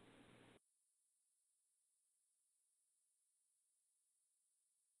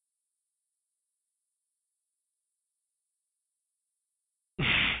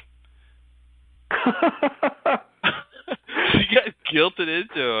 She got guilted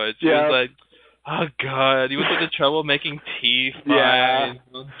into it. She was like, oh, God. He went into trouble making tea. Fine. Yeah.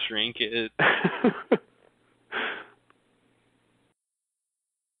 I'll drink it.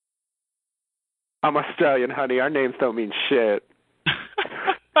 I'm Australian, honey. Our names don't mean shit.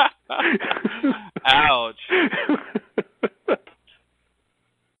 Ouch.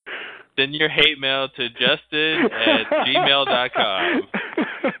 Send your hate mail to justin@gmail.com.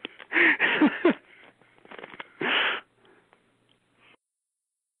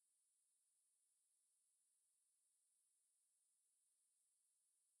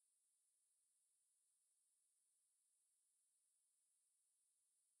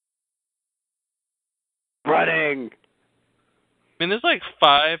 Running. I mean, there's like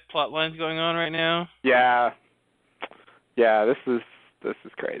 5 plot lines going on right now. Yeah. Yeah, this is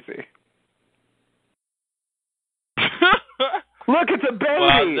crazy. Look, it's a baby.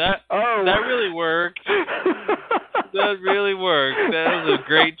 Wow, that really worked. That really worked. That was a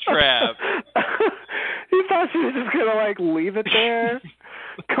great trap. You thought she was just gonna like leave it there?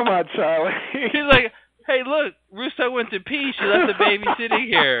 Come on, Charlie. He's like, hey, look, Russo went to pee. She left the baby sitting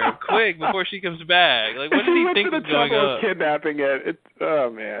here. Quick, before she comes back. Like, what did he think was going on? Kidnapping it. Oh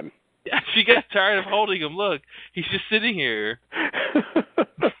man. Yeah, she got tired of holding him. Look, he's just sitting here.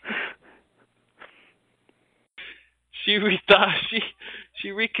 She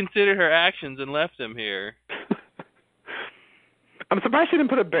reconsidered her actions and left him here. I'm surprised she didn't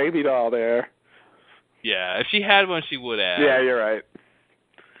put a baby doll there. Yeah, if she had one, she would have. Yeah, you're right.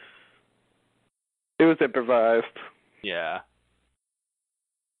 It was improvised. Yeah.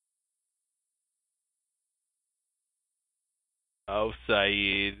 Oh,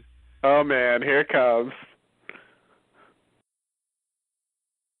 Saeed. Oh, man, here it comes.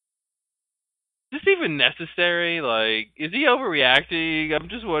 Is this even necessary? Like, is he overreacting? I'm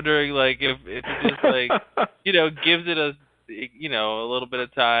just wondering, like, if he just, like, gives it a little bit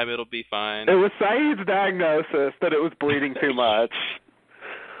of time, it'll be fine. It was Saeed's diagnosis that it was bleeding too much.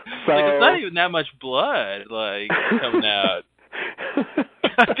 So... Like, it's not even that much blood, like, coming out.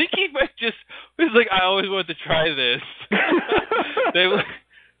 I think he might just was like, I always wanted to try this. They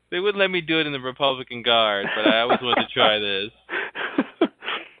wouldn't let me do it in the Republican Guard, but I always wanted to try this.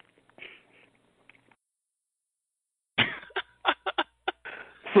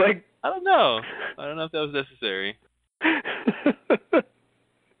 Like, I don't know if that was necessary.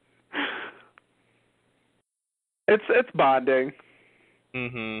 It's bonding.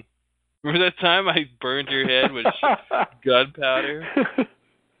 Mhm. Remember that time I burned your head with gunpowder?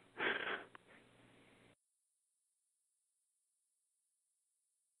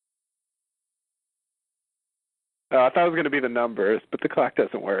 Oh, I thought it was going to be the numbers, but the clock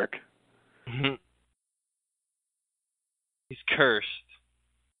doesn't work. He's cursed.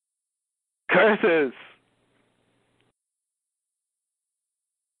 Curses!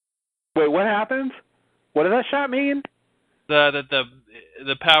 Wait, what happened? What did that shot mean?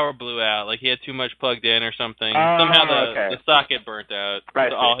 The power blew out. Like he had too much plugged in or something. Oh, Somehow okay. the socket burnt out.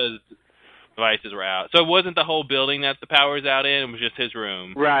 Right. So all his devices were out. So it wasn't the whole building that the power was out in. It was just his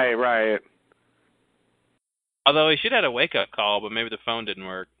room. Right. Although he should have had a wake-up call, but maybe the phone didn't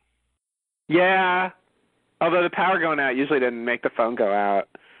work. Yeah. Although the power going out usually didn't make the phone go out.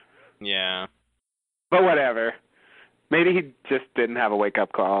 Yeah. But whatever. Maybe he just didn't have a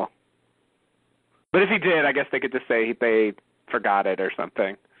wake-up call. But if he did, I guess they could just say they forgot it or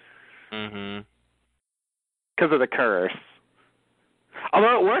something. Mm-hmm. Because of the curse.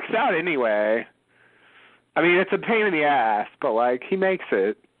 Although it works out anyway. I mean, it's a pain in the ass, but, like, he makes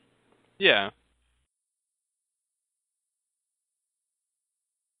it. Yeah.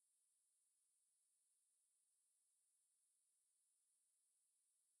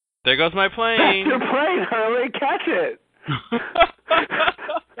 There goes my plane. That's your plane, Hurley. Catch it.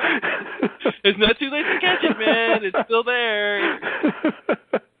 It's not too late to catch it, man. It's still there.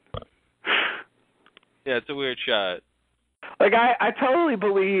 Yeah, it's a weird shot. Like, I totally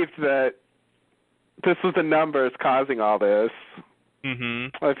believed that this was the numbers causing all this.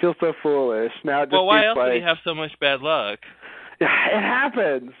 Mm-hmm. I feel so foolish. Now it just well, why seems else did he have so much bad luck? Yeah, it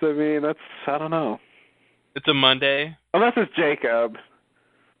happens. I mean, I don't know. It's a Monday. Unless it's Jacob.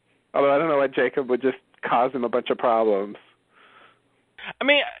 Although I don't know why Jacob would just cause him a bunch of problems. I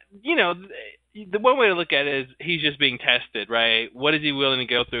mean, you know, the one way to look at it is he's just being tested, right? What is he willing to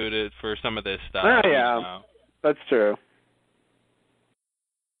go through for some of this stuff? Oh, yeah. You know? That's true.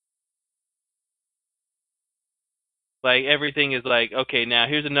 Like, everything is like, okay, now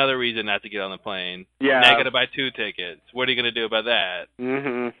here's another reason not to get on the plane. Yeah. Now I got to buy 2 tickets. What are you going to do about that?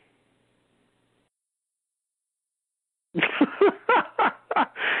 Mm-hmm.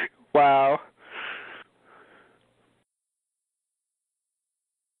 Wow.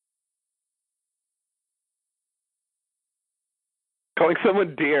 Calling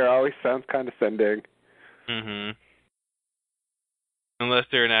someone dear always sounds condescending. Mm-hmm. Unless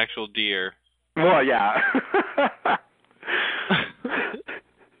they're an actual deer. Well, yeah.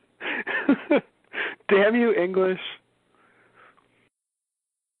 Damn you, English.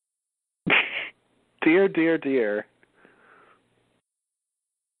 Dear, dear, dear.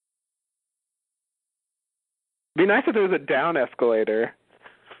 Be nice if there was a down escalator.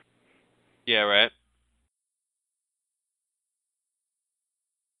 Yeah, right?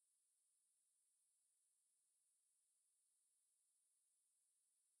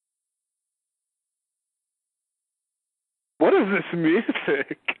 What is this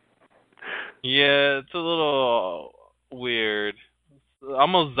music? Yeah, it's a little weird.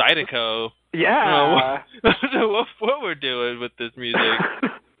 Almost Zydeco. Yeah. I don't know what we're doing with this music.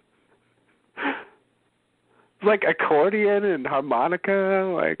 It's like accordion and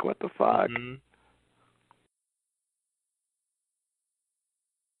harmonica. Like, what the fuck? Mm-hmm.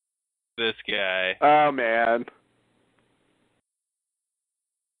 This guy. Oh, man.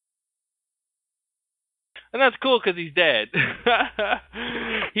 And that's cool because he's dead.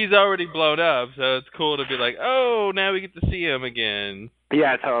 He's already blown up, so it's cool to be like, oh, now we get to see him again.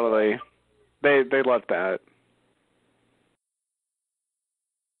 Yeah, totally. They love that.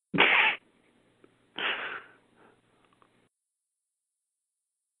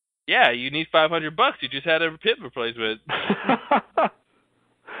 Yeah, you need $500. You just had a hip replacement.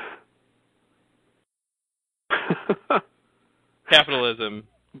 Capitalism.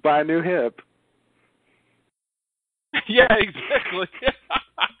 Buy a new hip. Yeah, exactly.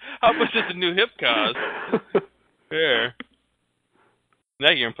 How much does a new hip cost? Here.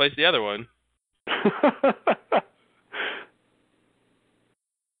 Now you can replace the other one.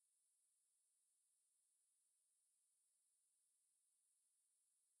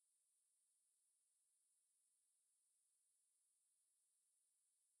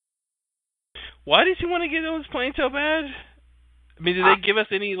 Why does he want to get on his plane so bad? I mean, did they give us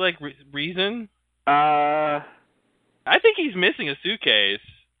any, like, reason? I think he's missing a suitcase.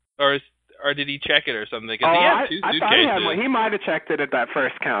 Or did he check it or something? Because he had 2 suitcases. I thought he had one. He might have checked it at that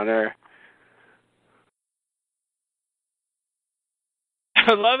first counter.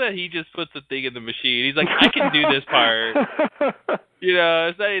 I love that he just puts the thing in the machine. He's like, I can do this part. You know,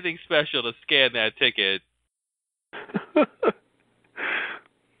 it's not anything special to scan that ticket.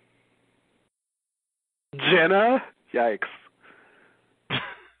 Jenna? Yikes.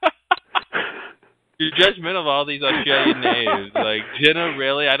 You're judgmental of all these Australian names. Like, Jenna,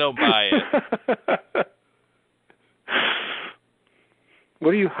 really? I don't buy it. What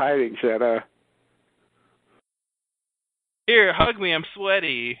are you hiding, Jenna? Here, hug me. I'm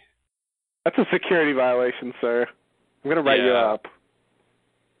sweaty. That's a security violation, sir. I'm going to write you up.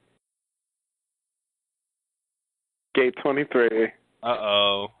 Gate 23.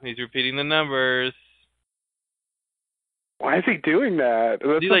 Uh-oh. He's repeating the numbers. Why is he doing that?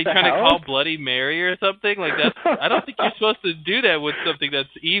 Is he like trying to call Bloody Mary or something? Like that's. I don't think you're supposed to do that with something that's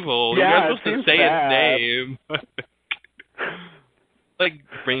evil. Yeah, you're not supposed to say its name. Like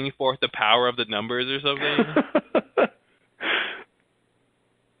bringing forth the power of the numbers or something.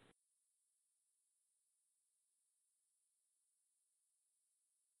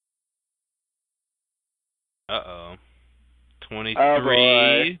 Uh-oh. 23. Oh,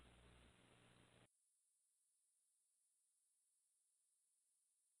 boy.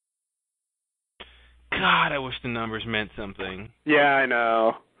 God, I wish the numbers meant something. Yeah, I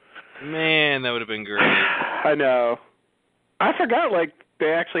know. Man, that would have been great. I know. I forgot, like,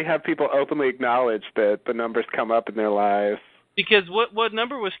 they actually have people openly acknowledge that the numbers come up in their lives. Because what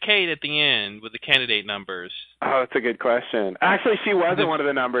number was Kate at the end with the candidate numbers? Oh, that's a good question. Actually, she wasn't one of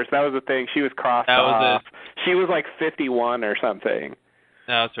the numbers. That was the thing. She was crossed off. She was like 51 or something.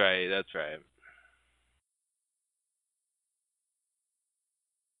 That's right. That's right.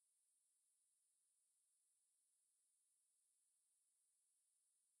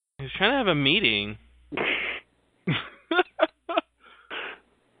 He was trying to have a meeting.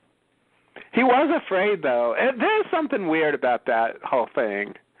 He was afraid, though. There's something weird about that whole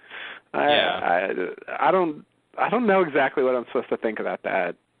thing. I don't know exactly what I'm supposed to think about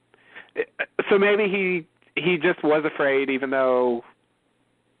that. So maybe he just was afraid, even though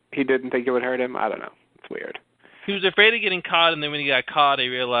he didn't think it would hurt him. I don't know. It's weird. He was afraid of getting caught, and then when he got caught, he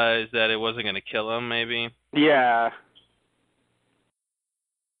realized that it wasn't going to kill him. Maybe. Yeah.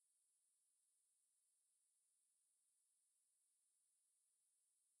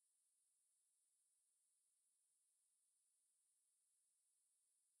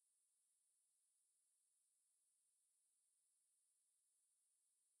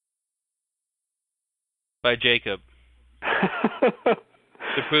 By Jacob.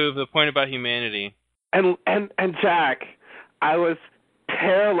 To prove the point about humanity. And Jack, I was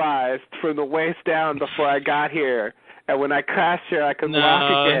paralyzed from the waist down before I got here, and when I crashed here, I could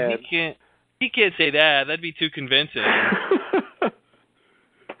walk again. He can't say that. That'd be too convincing.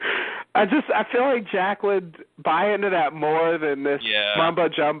 I feel like Jack would buy into that more than this mumbo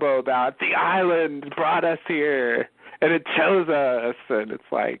jumbo about the island brought us here and it chose us, and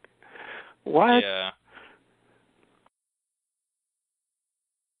it's like, what? Yeah.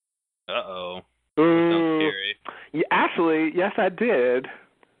 Uh-oh. That sounds scary. Yeah, actually, yes, I did.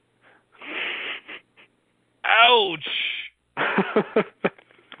 Ouch!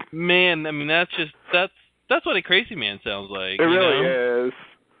 Man, I mean, that's what a crazy man sounds like. It really is.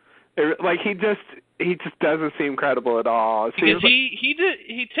 Like he just doesn't seem credible at all. Because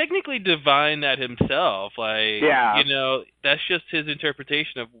he technically divined that himself. Like, you know, that's just his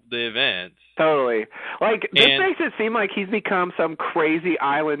interpretation of the events. Totally. Like, this makes it seem like he's become some crazy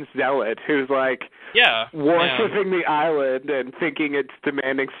island zealot who's like worshiping the island and thinking it's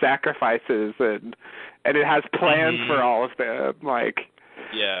demanding sacrifices and it has plans for all of them. Like,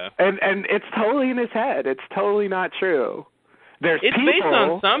 and it's totally in his head. It's totally not true. It's based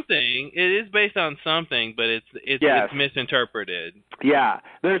on something. It is based on something, but it's misinterpreted. Yeah,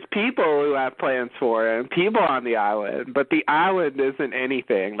 there's people who have plans for him, people on the island, but the island isn't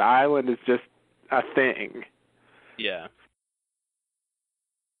anything. The island is just a thing. Yeah.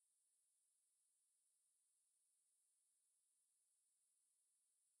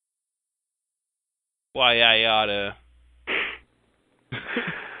 Why I oughta.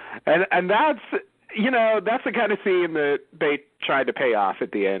 And that's, you know, that's the kind of scene that they tried to pay off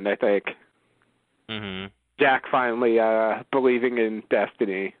at the end, I think. Mm-hmm. Jack finally believing in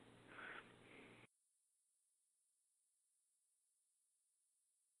destiny.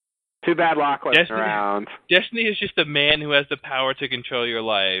 Too bad Locke wasn't around. Destiny is just a man who has the power to control your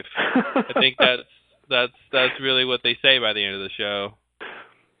life. I think that's really what they say by the end of the show.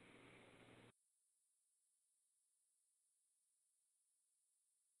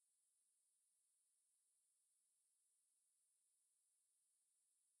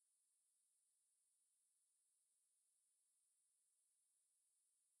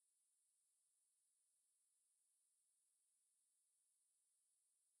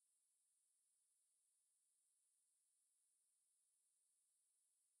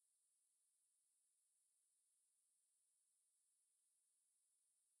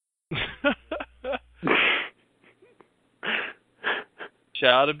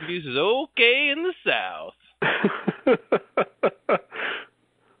 Child abuse is okay in the South.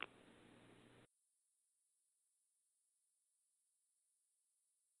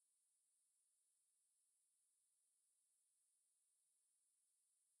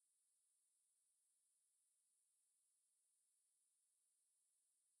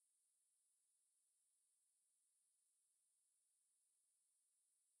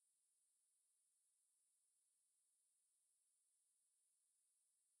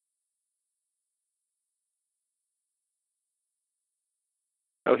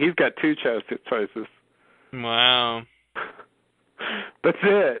 Oh, he's got 2 choices. Wow. That's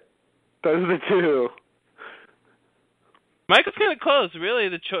it. Those are the 2. Michael's kind of close, really.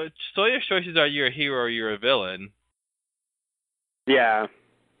 Sawyer's choices are you're a hero or you're a villain. Yeah.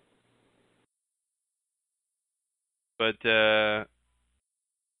 But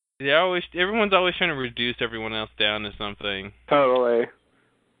everyone's always trying to reduce everyone else down to something. Totally.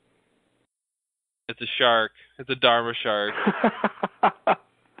 It's a shark. It's a Dharma shark.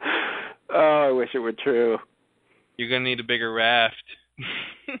 Oh, I wish it were true. You're gonna need a bigger raft.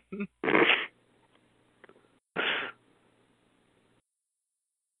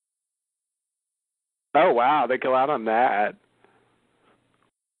 Oh, wow, they go out on that.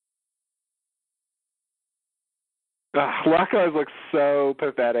 Luck always looks so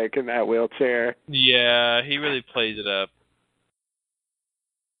pathetic in that wheelchair. Yeah, he really plays it up.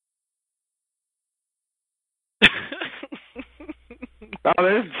 Oh,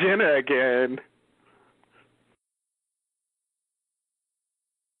 there's Jenna again.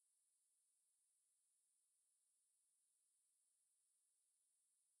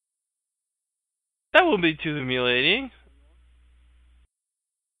 That won't be too humiliating.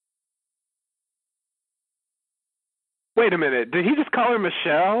 Wait a minute, did he just call her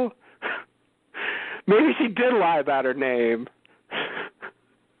Michelle? Maybe she did lie about her name.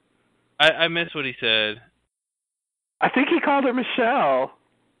 I missed what he said. I think he called her Michelle.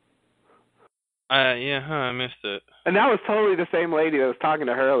 I missed it. And that was totally the same lady that was talking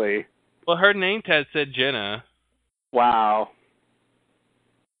to Hurley. Well, her name tag said Jenna. Wow.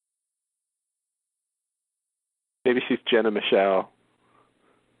 Maybe she's Jenna Michelle.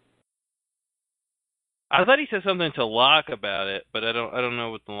 I thought he said something to Locke about it, but I don't know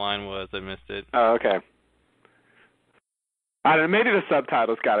what the line was. I missed it. Oh, okay. I don't know, maybe the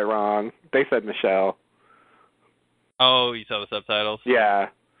subtitles got it wrong. They said Michelle. Oh, you saw the subtitles? Yeah.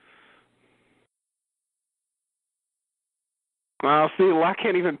 Well, see, Locke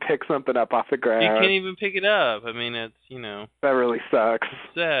can't even pick something up off the ground. You can't even pick it up. I mean, it's, That really sucks.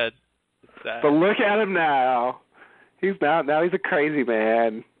 It's sad. It's sad. But look at him now. Now he's a crazy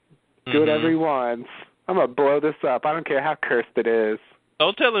man. Do whatever he wants. I'm going to blow this up. I don't care how cursed it is.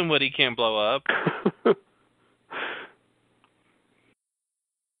 Don't tell him what he can't blow up.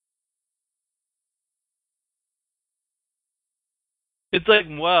 It's like,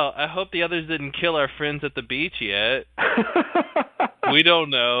 well, I hope the others didn't kill our friends at the beach yet. We don't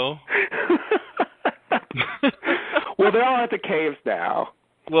know. Well, they're all at the caves now.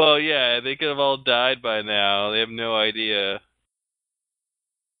 Well, yeah, they could have all died by now. They have no idea.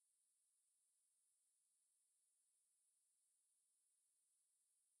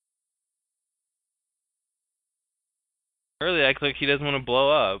 Really acts like he doesn't want to blow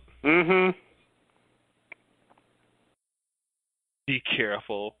up. Mm-hmm. Be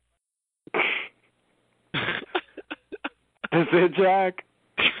careful. Is it, Jack?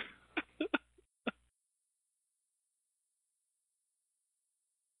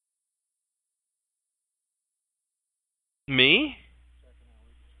 Me?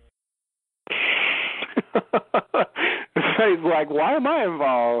 He's like, why am I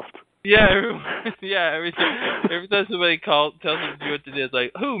involved? Yeah, every time somebody tells him to do what to do, it's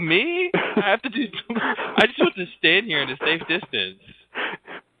like, who, me? I have to do something. I just want to stand here at a safe distance.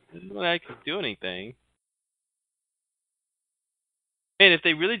 This is when I can do anything. Man, if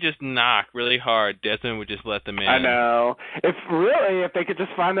they really just knock really hard, Desmond would just let them in. I know. If they could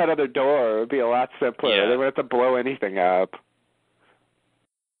just find that other door, it would be a lot simpler. Yeah. They wouldn't have to blow anything up.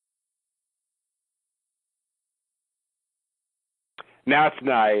 Now it's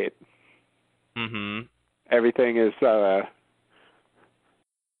night. Mm-hmm. Everything is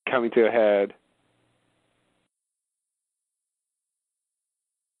coming to a head.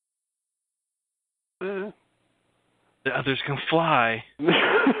 The others can fly.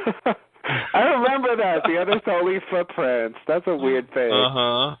 I remember that. The others don't leave footprints. That's a weird thing.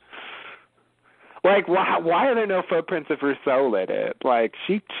 Uh-huh. Like, why are there no footprints if Rousseau lit it? Like,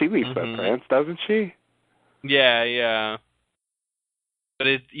 she leaves footprints, doesn't she? Yeah. But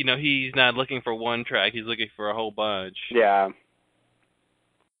he's not looking for one track. He's looking for a whole bunch. Yeah.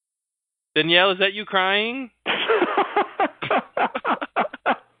 Danielle, is that you crying?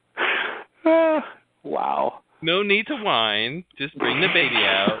 Wow. No need to whine. Just bring the baby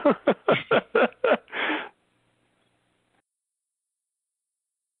out.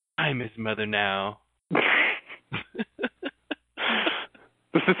 I'm his mother now.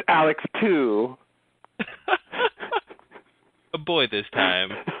 This is Alex too. A boy this time.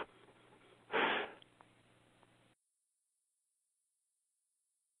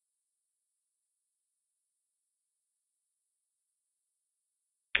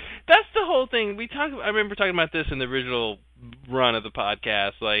 whole thing I remember talking about this in the original run of the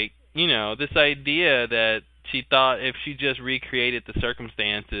podcast. Like, you know, this idea that she thought if she just recreated the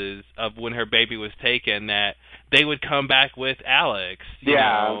circumstances of when her baby was taken, that they would come back with Alex. You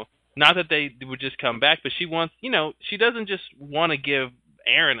know? Not that they would just come back, but she wants, you know, she doesn't just want to give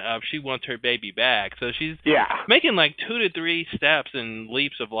Aaron up. She wants her baby back. So she's making like 2 to 3 steps and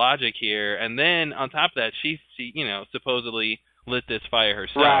leaps of logic here. And then on top of that, she you know, supposedly lit this fire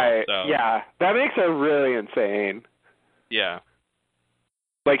herself. Right. So. Yeah. That makes her really insane. Yeah.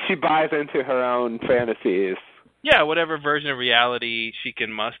 Like, she buys into her own fantasies. Yeah, whatever version of reality she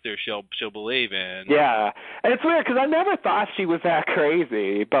can muster, she'll believe in. Yeah. And it's weird, because I never thought she was that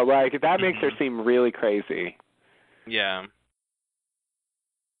crazy, but, like, that makes her seem really crazy. Yeah.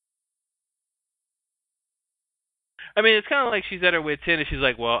 I mean, it's kind of like she's at her wit's end, and she's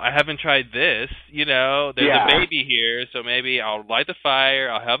like, well, I haven't tried this, you know, there's a baby here, so maybe I'll light the fire,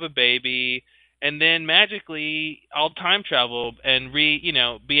 I'll have a baby, and then magically I'll time travel and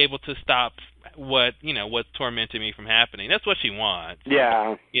be able to stop what's tormenting me from happening. That's what she wants.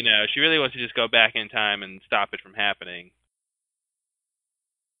 Yeah. You know, she really wants to just go back in time and stop it from happening.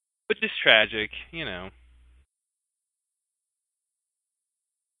 Which is tragic, you know.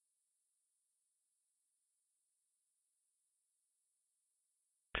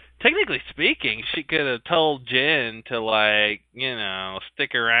 Technically speaking, she could have told Jen to, like, you know,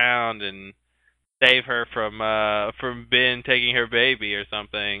 stick around and save her from Ben taking her baby or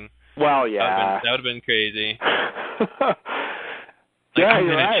something. Well, yeah. That would have been crazy. Yeah,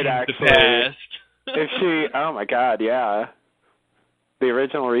 you're right, actually. If she, oh my God, yeah. The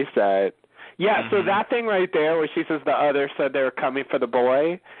original reset. Yeah, so that thing right there where she says the others said they were coming for the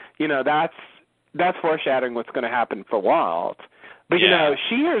boy, you know, that's foreshadowing what's going to happen for Walt. But, you know,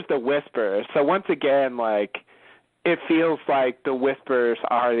 she hears the whispers. So once again, like, it feels like the whispers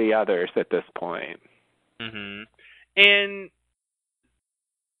are the others at this point. Mm-hmm. And,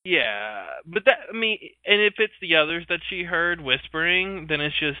 yeah, but that, I mean, and if it's the others that she heard whispering, then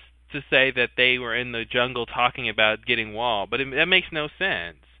it's just to say that they were in the jungle talking about getting Walt. But that makes no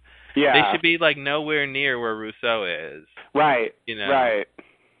sense. Yeah. They should be, like, nowhere near where Rousseau is. Right. You know? Right.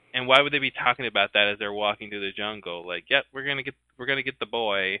 And why would they be talking about that as they're walking through the jungle? Like, yep, we're gonna get the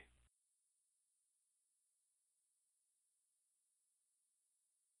boy.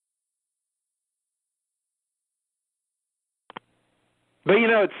 But, you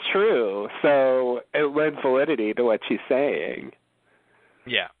know, it's true, so it lends validity to what she's saying.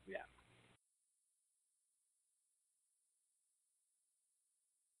 Yeah, yeah.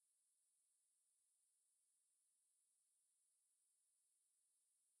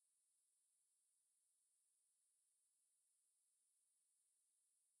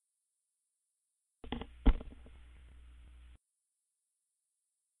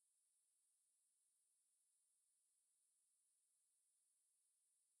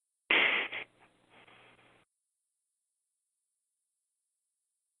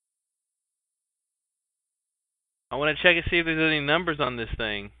 I want to check and see if there's any numbers on this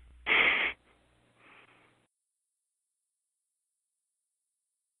thing.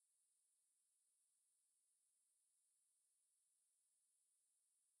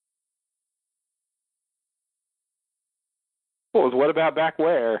 Well, what about back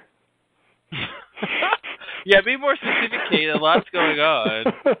where? Yeah, be more specific, Kate. A lot's going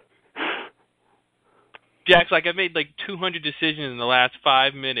on. Jack's like, I made like 200 decisions in the last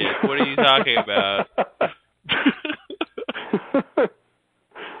 5 minutes. What are you talking about?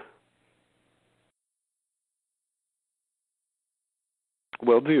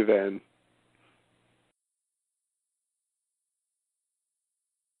 Will do then.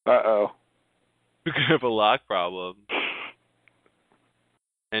 Uh-oh. We're going to have a lock problem.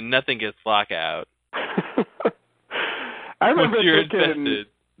 And nothing gets lockout. I remember thinking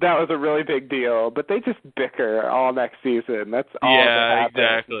that was a really big deal, but they just bicker all next season. That's all that happens.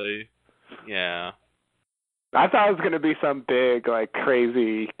 Yeah, exactly. Yeah. I thought it was going to be some big, like,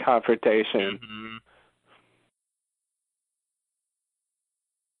 crazy confrontation. Mm-hmm.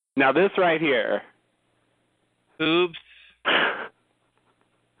 Now this right here. Oops.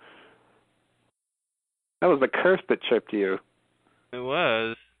 That was the curse that tripped you. It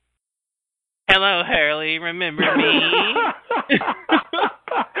was. Hello, Hurley. Remember me?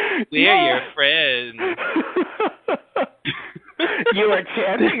 We're your friends. You were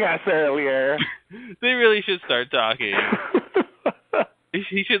chanting us earlier. They really should start talking.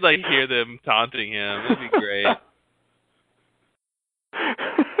 He should, like, hear them taunting him. That'd be great.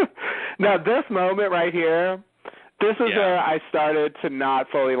 Now, this moment right here, this is where I started to not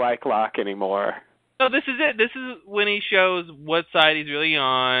fully like Locke anymore. No, this is it. This is when he shows what side he's really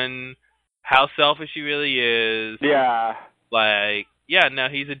on. how selfish he really is. Yeah. Like, yeah, no,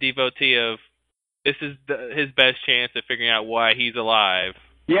 he's a devotee of. This is his best chance of figuring out why he's alive.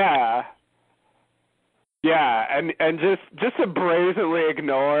 Yeah. Yeah, and just to brazenly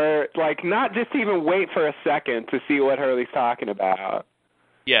ignore, like, not just even wait for a second to see what Hurley's talking about.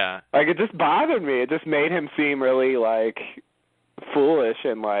 Yeah. Like, it just bothered me. It just made him seem really, like, foolish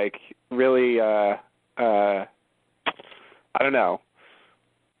and, like, really, I don't know.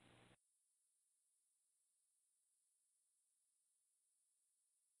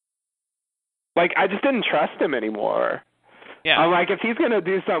 Like, I just didn't trust him anymore. Yeah. I'm like, if he's going to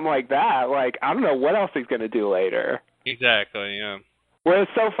do something like that, like, I don't know what else he's going to do later. Exactly, yeah. Whereas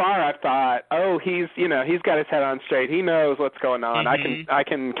so far I've thought, oh, he's got his head on straight. He knows what's going on. Mm-hmm. I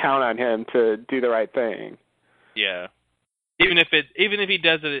can count on him to do the right thing. Yeah. Even if he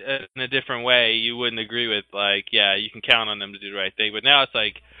does it in a different way, you wouldn't agree with, like, yeah, you can count on him to do the right thing. But now it's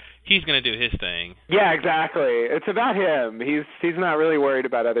like he's going to do his thing. Yeah, exactly. It's about him. He's not really worried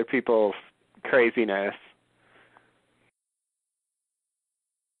about other people's craziness.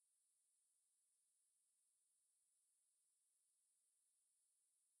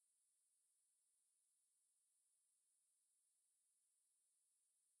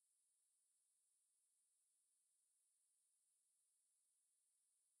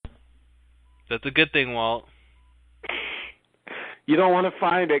 That's a good thing, Walt. You don't want to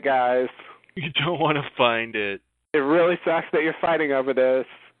find it, guys. You don't want to find it. It really sucks that you're fighting over this.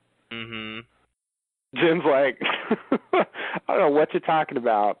 Mm-hmm. Jim's like, I don't know what you're talking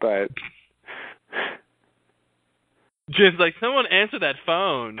about, but... Jim's like, someone answer that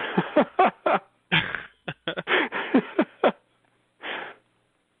phone.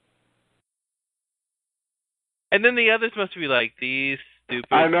 And then the others must be like, these stupid...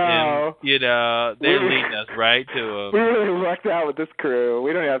 I know. And, they're leading us right to them. We really lucked out with this crew.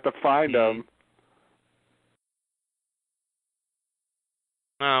 We don't have to find them.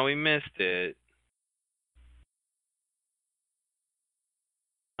 Oh, we missed it.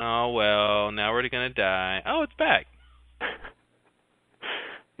 Oh, well, now we're going to die. Oh, it's back.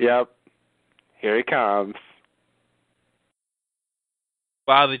 Yep. Here he comes.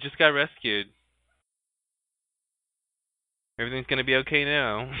 Wow, they just got rescued. Everything's going to be okay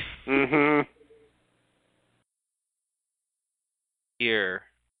now. Mm-hmm. Here.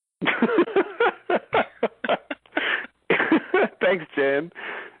 Thanks, Jen.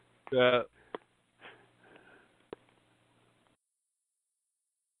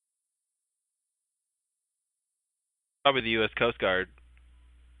 Probably the U.S. Coast Guard.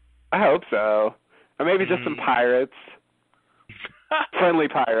 I hope so. Or maybe just some pirates. Friendly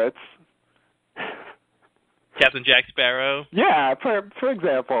pirates. Captain Jack Sparrow? Yeah, for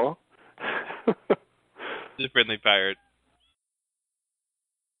example. The friendly pirate.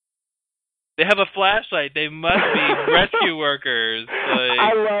 They have a flashlight. They must be rescue workers. Like,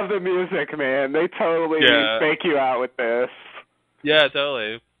 I love the music, man. They totally fake you out with this. Yeah,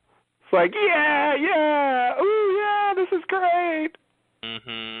 totally. It's like, yeah, ooh, yeah, this is great.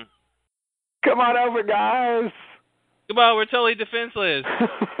 Mm-hmm. Come on over, guys. Come on, we're totally defenseless.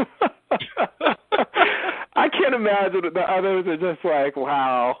 I can't imagine that the others are just like,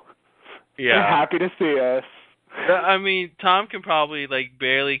 wow. Yeah. They're happy to see us. I mean, Tom can probably, like,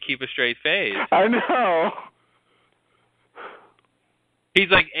 barely keep a straight face. I know. He's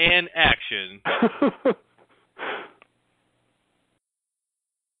like, and action.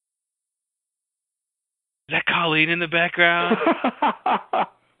 Is that Colleen in the background?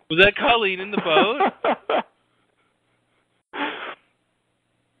 Was that Colleen in the boat?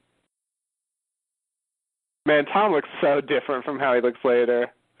 Man, Tom looks so different from how he looks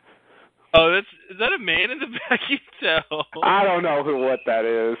later. Oh, is that a man in the back? You can tell. I don't know what that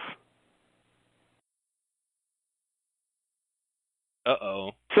is.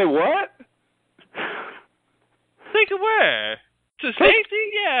 Uh-oh. Say what? Take it where? To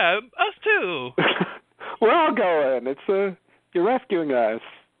safety? Yeah, us too. We're all going. You're rescuing us.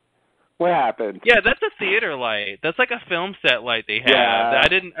 What happened? Yeah, that's a theater light. That's like a film set light they have. Yeah.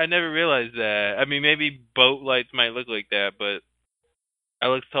 I never realized that. I mean, maybe boat lights might look like that, but it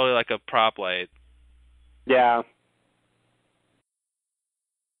looks totally like a prop light. Yeah.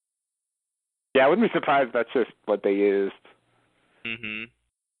 Yeah, I wouldn't be surprised if that's just what they used. Mm-hmm.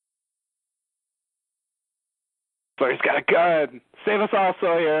 Sawyer's got a gun. Save us all,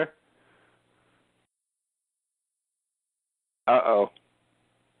 Sawyer. Uh-oh.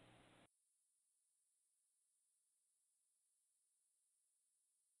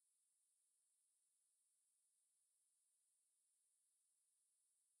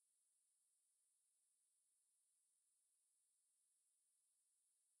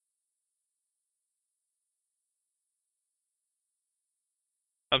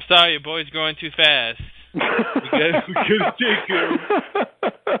 I'm sorry, your boy's growing too fast. We gotta take him.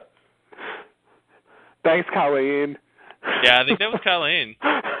 Thanks, Colleen. Yeah, I think that was Colleen.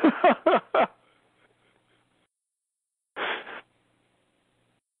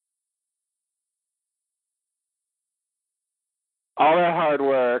 All that hard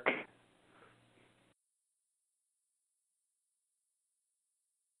work.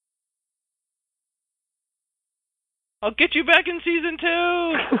 I'll get you back in season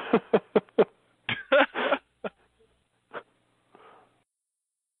 2.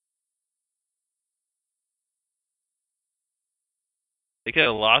 They could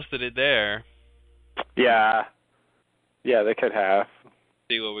have lost it there. Yeah. Yeah, they could have.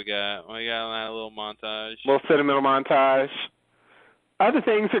 See what we got. We got on that little montage. Little sentimental montage. Other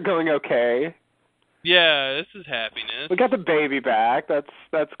things are going okay. Yeah, this is happiness. We got the baby back. That's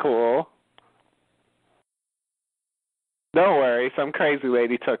cool. Don't worry, some crazy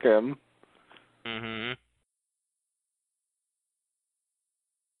lady took him. Mhm.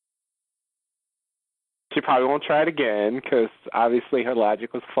 She probably won't try it again because obviously her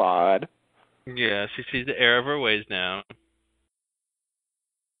logic was flawed. Yeah, she sees the error of her ways now.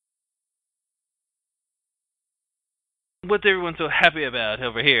 What's everyone so happy about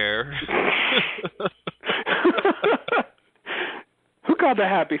over here? Who called the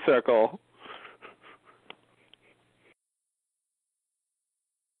happy circle?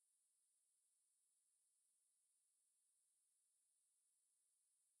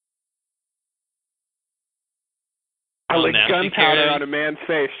 I like gunpowder on a man's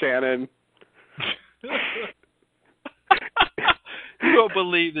face, Shannon. You won't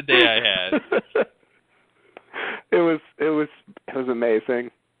believe the day I had. It was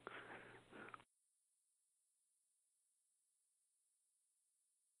amazing.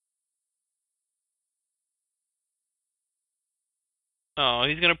 Oh,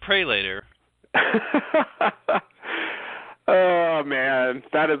 he's gonna pray later. Oh man,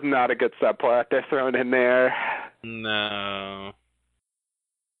 that is not a good subplot they're throwing in there. No.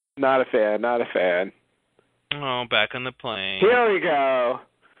 Not a fan. Oh, back on the plane. Here we go.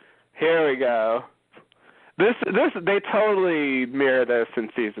 This they totally mirror this in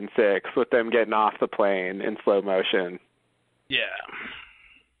season 6 with them getting off the plane in slow motion. Yeah.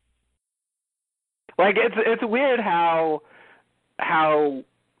 Like it's weird how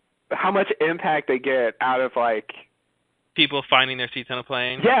much impact they get out of like people finding their seats on a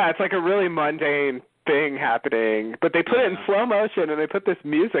plane. Yeah, it's like a really mundane thing happening, but they put it in slow motion and they put this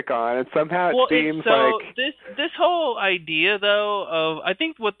music on, and somehow it seems like this whole idea though of I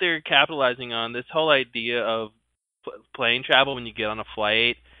think what they're capitalizing on, this whole idea of plane travel when you get on a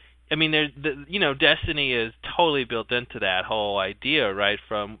flight. I mean, Destiny is totally built into that whole idea, right?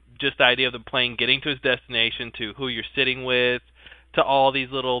 From just the idea of the plane getting to its destination to who you're sitting with, to all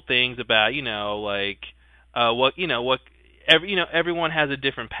these little things about everyone has a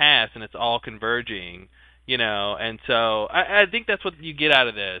different past and it's all converging, and so I think that's what you get out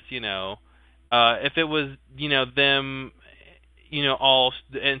of this, if it was, them, all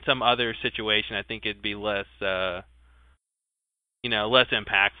in some other situation, I think it'd be less, less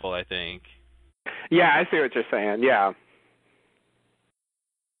impactful, I think. Yeah, I see what you're saying, yeah.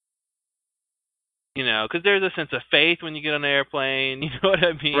 Because there's a sense of faith when you get on an airplane, you know what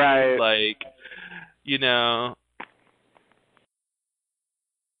I mean? Right. Like,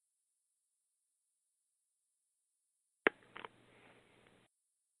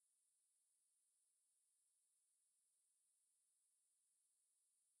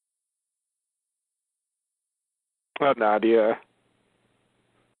 Oh, Nadia.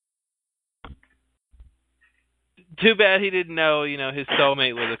 Too bad he didn't know, his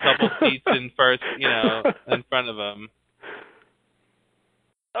soulmate was a couple seats in first, in front of him.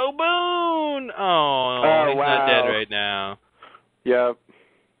 Oh, Boone! Oh, he's wow. not dead right now. Yep.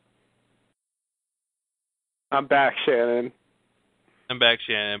 I'm back, Shannon. But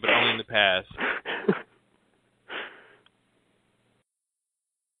only in the past.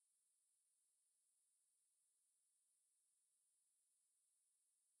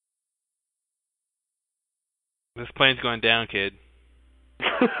 This plane's going down, kid.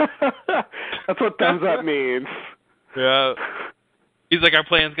 That's what thumbs up means. Yeah. He's like, our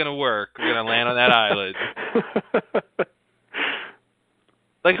plan's going to work. We're going to land on that island.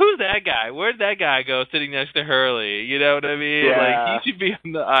 Like, who's that guy? Where'd that guy go sitting next to Hurley? You know what I mean? Yeah. Like, he should be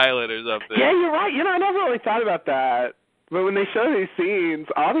on the island or something. Yeah, you're right. I never really thought about that. But when they show these scenes,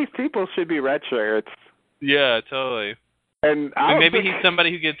 all these people should be red shirts. Yeah, totally. And maybe he's somebody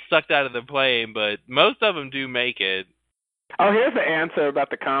who gets sucked out of the plane, but most of them do make it. Oh, here's the answer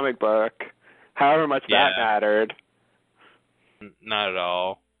about the comic book. However much that mattered. Not at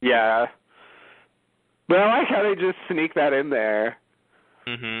all. Yeah. But I like how they just sneak that in there.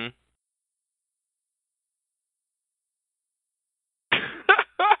 Mhm.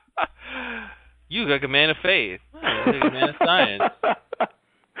 You look like a man of faith. Oh, you look like a man of science.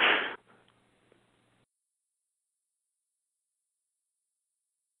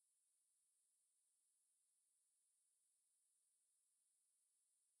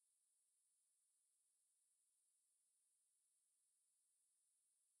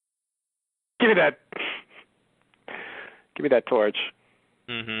 Give me that torch.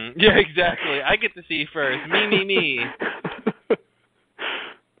 Mhm. Yeah, exactly. I get to see first. Me.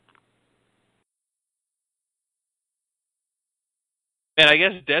 And I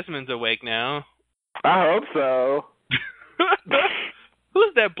guess Desmond's awake now. I hope so.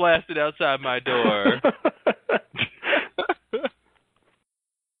 Who's that blasted outside my door?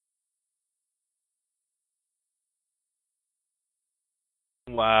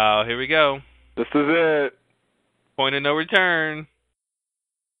 Wow, here we go. This is it. Point of no return.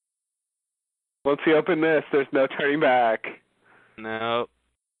 Once you open this, there's no turning back. No.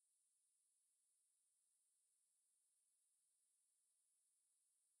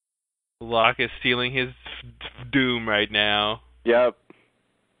 Locke is sealing his doom right now. Yep.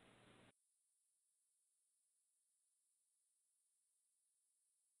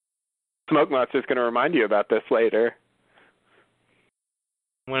 Smoke Monster's going to remind you about this later.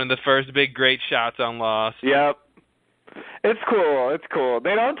 One of the first big great shots on Lost. Yep. It's cool.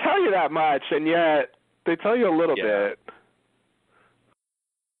 They don't tell you that much, and yet they tell you a little bit.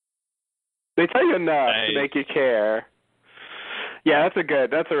 They tell you enough to make you care. Yeah,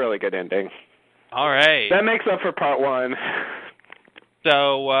 that's a really good ending. All right. That makes up for part one.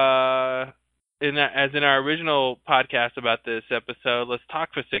 So, as in our original podcast about this episode, let's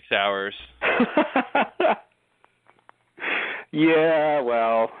talk for 6 hours. Yeah,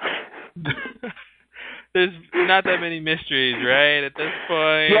 well. There's not that many mysteries, right? At this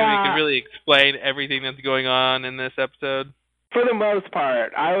point, we can really explain everything that's going on in this episode. For the most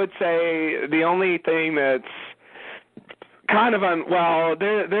part, I would say the only thing that's kind of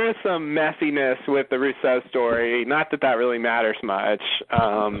there is some messiness with the Rousseau story. Not that really matters much.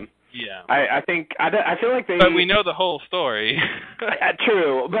 Yeah. I feel like they. But we know the whole story.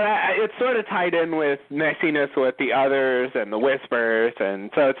 True, but it's sort of tied in with messiness with the others and the whispers, and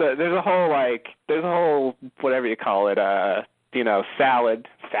so there's a whole whatever you call it, salad.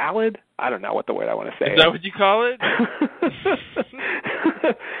 Salad? I don't know what the word I want to say. Is that what you call it?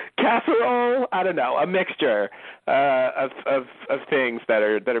 Casserole? I don't know. A mixture of things that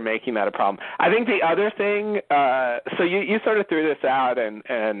are making that a problem. I think the other thing. So you sort of threw this out,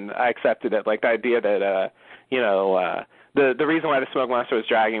 and I accepted it. Like the idea that the reason why the Smoke Monster was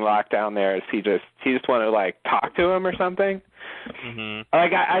dragging Locke down there is he just wanted to like talk to him or something. Mm-hmm.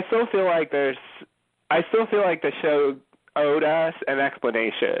 Like I still feel like the show owed us an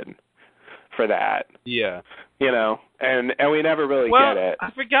explanation for that. Yeah. And we never really get it.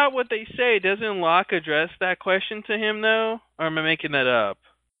 I forgot what they say. Doesn't Locke address that question to him, though? Or am I making that up?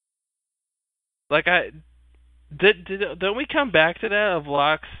 Like, don't we come back to that, of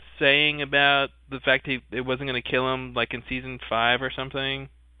Locke saying about the fact it wasn't going to kill him, like in season 5 or something?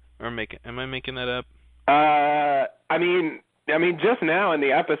 Or am I making that up? I mean, just now in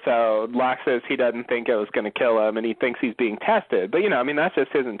the episode, Locke says he doesn't think it was going to kill him, and he thinks he's being tested. But that's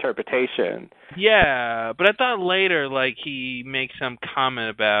just his interpretation. Yeah, but I thought later, like, he makes some comment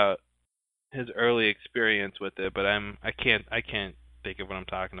about his early experience with it. But I can't think of what I'm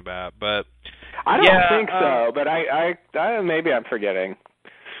talking about. But I don't think so. But I maybe I'm forgetting.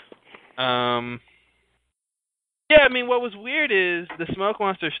 Yeah, I mean, what was weird is the Smoke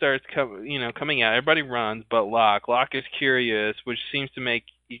Monster starts coming out. Everybody runs, but Locke. Locke is curious, which seems to make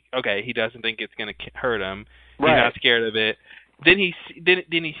he doesn't think it's going to hurt him. Right. He's not scared of it. Then he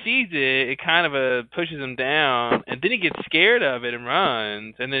sees it. It kind of pushes him down, and then he gets scared of it and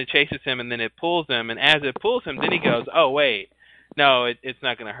runs, and then it chases him, and then it pulls him. And as it pulls him, then he goes, "Oh wait, no, it's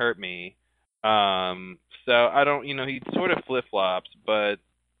not going to hurt me." So I don't, he sort of flip flops, but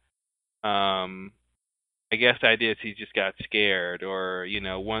I guess the idea is he just got scared, or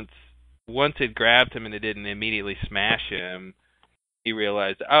once it grabbed him and it didn't immediately smash him, he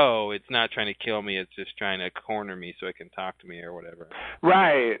realized, oh, it's not trying to kill me, it's just trying to corner me so it can talk to me or whatever.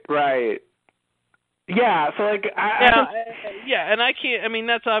 Right. Yeah, so like and I can't. I mean,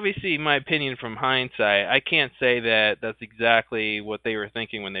 that's obviously my opinion from hindsight. I can't say that that's exactly what they were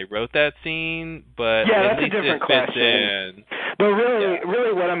thinking when they wrote that scene, but yeah, at least a different it fits question. in. But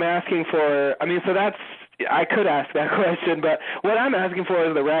really, what I'm asking for, so I could ask that question, but what I'm asking for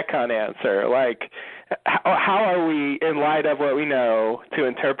is the retcon answer. Like, how are we, in light of what we know, to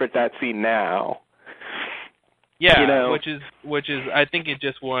interpret that scene now? Yeah, you know? which is I think it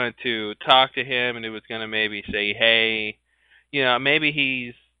just wanted to talk to him, and it was going to maybe say, hey, maybe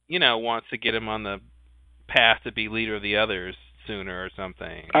he's wants to get him on the path to be leader of the others sooner or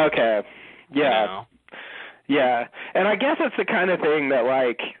something. Okay. Yeah. Yeah, and I guess it's the kind of thing that,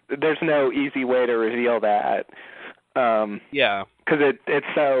 like, there's no easy way to reveal that. Yeah. Because it's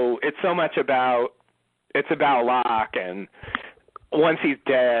so much about Locke, and once he's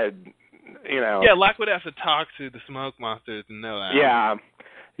dead, Yeah, Locke would have to talk to the smoke monsters to know that. Yeah.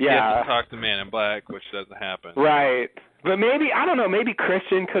 He has to talk to Man in Black, which doesn't happen. Right. But maybe, I don't know, maybe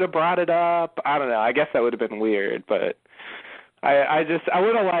Christian could have brought it up. I don't know. I guess that would have been weird, but I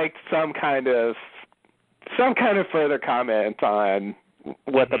would have liked some kind of further comment on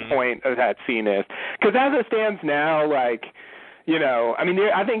what the point of that scene is. Because as it stands now, like, I mean,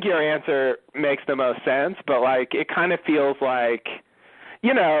 I think your answer makes the most sense, but, like, it kind of feels like,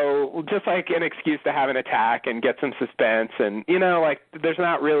 just like an excuse to have an attack and get some suspense, and, like, there's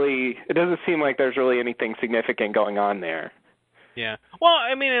not really, it doesn't seem like there's really anything significant going on there. Yeah. Well,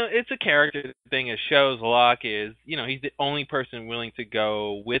 I mean, it's a character thing. It shows Locke is, he's the only person willing to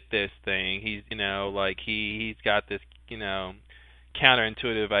go with this thing. He's, like he's got this,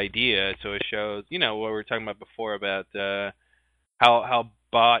 counterintuitive idea. So it shows, what we were talking about before about how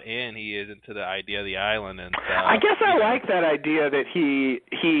bought in he is into the idea of the island and stuff. I guess I like that idea that he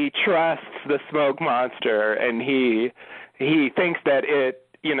trusts the smoke monster, and he thinks that it,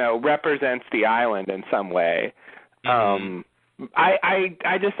 represents the island in some way. I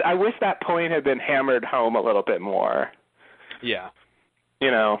wish that point had been hammered home a little bit more. Yeah.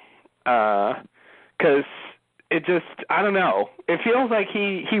 Because it just, I don't know. It feels like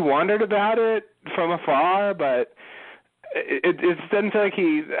he wondered about it from afar, but it doesn't feel like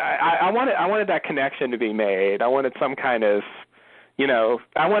I wanted that connection to be made. I wanted some kind of,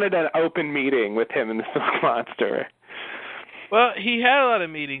 I wanted an open meeting with him and the smoke monster. Well, he had a lot of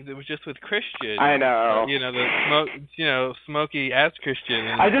meetings. It was just with Christian. I know. Smokey as Christian.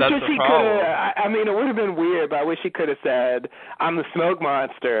 And I just wish he could have. I mean, it would have been weird, but I wish he could have said, "I'm the smoke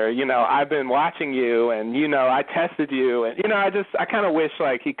monster. I've been watching you, and I tested you, and I kind of wish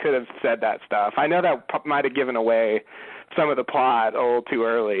like he could have said that stuff. I know that might have given away some of the plot a little too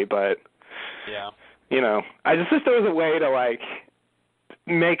early, but yeah, I just wish there was a way to like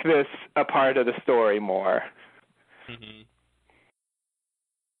make this a part of the story more. Mm-hmm.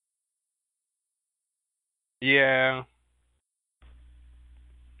 Yeah.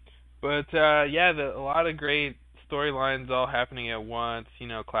 But, a lot of great storylines all happening at once.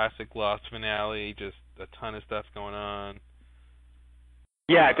 Classic Lost finale, just a ton of stuff going on.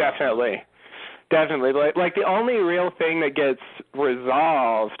 Yeah, definitely. Definitely. Like the only real thing that gets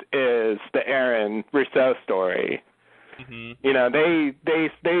resolved is the Aaron Rousseau story. Mm-hmm.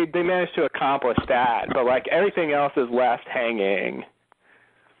 They managed to accomplish that, but, like, everything else is left hanging.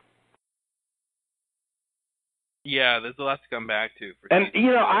 Yeah, there's a lot to come back to. And,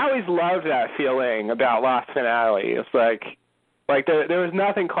 I always loved that feeling about Lost finale. It's like there was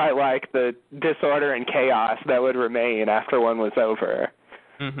nothing quite like the disorder and chaos that would remain after one was over.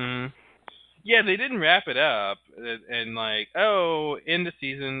 Mm-hmm. Yeah, they didn't wrap it up, and like, end the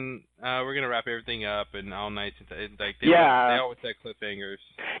season, we're gonna wrap everything up, and all night, like, they always had cliffhangers.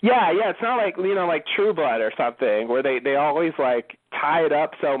 Yeah, it's not like like True Blood or something where they always like tie it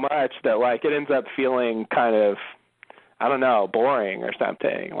up so much that like it ends up feeling kind of, I don't know, boring or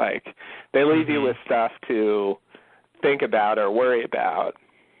something. Like they leave you with stuff to think about or worry about.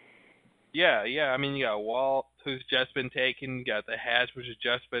 Yeah. I mean, you got Walt, who's just been taken. You got the hatch, which has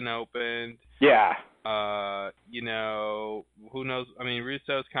just been opened. Yeah. Who knows? I mean,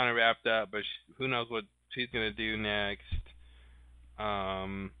 Rousseau's kind of wrapped up, but who knows what she's gonna do next?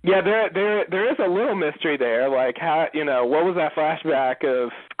 Yeah, there is a little mystery there. Like how, what was that flashback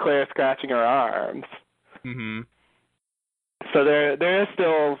of Claire scratching her arms? Mm-hmm. So there is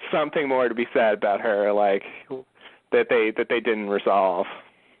still something more to be said about her, like that they didn't resolve.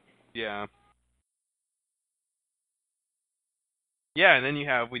 Yeah. Yeah, and then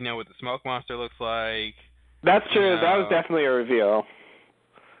we know what the smoke monster looks like. That's true. That was definitely a reveal.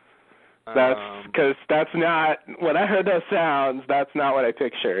 That's because that's not, when I heard those sounds, that's not what I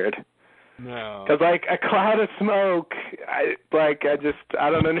pictured. No. Because like a cloud of smoke, I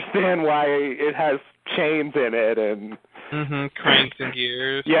don't understand why it has chains in it and cranks and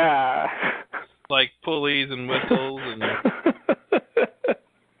gears. Yeah. Like pulleys and whistles and.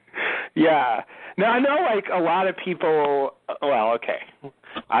 Yeah. Now I know like a lot of people. Well, okay.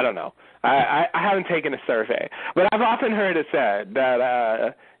 I don't know. I haven't taken a survey, but I've often heard it said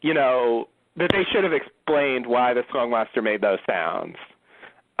that that they should have explained why the Smoke Monster made those sounds.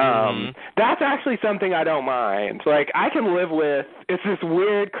 That's actually something I don't mind. Like, I can live with, it's this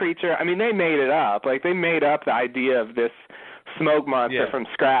weird creature. I mean, they made it up. Like, they made up the idea of this smoke monster from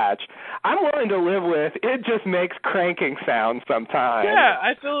scratch. I'm willing to live with, it just makes cranking sounds sometimes. Yeah,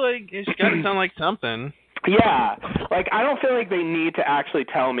 I feel like it's got to sound like something. Yeah, like, I don't feel like they need to actually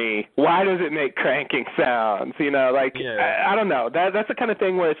tell me, why does it make cranking sounds? You know, like, I don't know. That's the kind of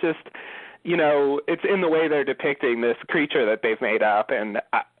thing where it's just, you know, it's in the way they're depicting this creature that they've made up, and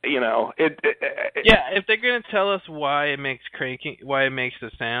you know, yeah, if they're gonna tell us why it makes the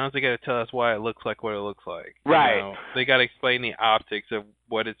sounds, they got to tell us why it looks like what it looks like. Right. You know? They got to explain the optics of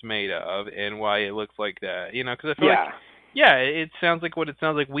what it's made of and why it looks like that. You know, because I feel like, it sounds like what it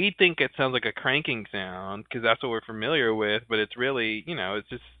sounds like. We think it sounds like a cranking sound because that's what we're familiar with, but it's really, you know, it's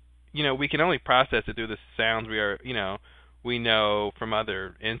just, you know, we can only process it through the sounds we know from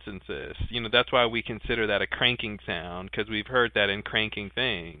other instances. You know, that's why we consider that a cranking sound, because we've heard that in cranking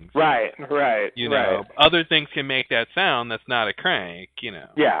things. Right. You know, other things can make that sound that's not a crank, you know.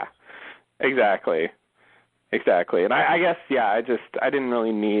 Yeah, exactly. And I guess, I didn't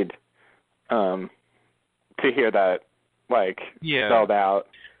really need to hear that, like, spelled out.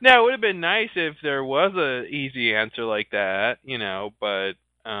 Now, it would have been nice if there was a easy answer like that, you know, but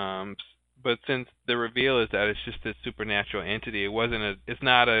since the reveal is that it's just a supernatural entity, it's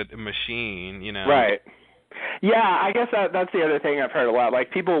not a machine, you know. Right. Yeah, I guess that's the other thing I've heard a lot.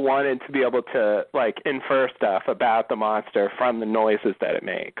 Like, people wanted to be able to, like, infer stuff about the monster from the noises that it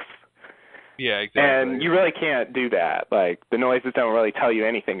makes. Yeah, exactly. And you really can't do that. Like, the noises don't really tell you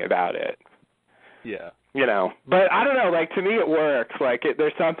anything about it. Yeah. You know, but I don't know, like, to me it works. Like,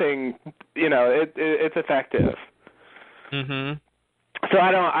 there's something, you know, it's effective. Mhm. So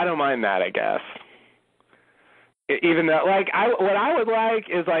I don't mind that, I guess. Even though, like, what I would like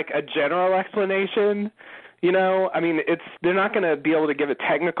is, like, a general explanation, you know? I mean, they're not going to be able to give a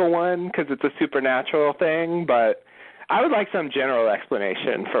technical one because it's a supernatural thing, but I would like some general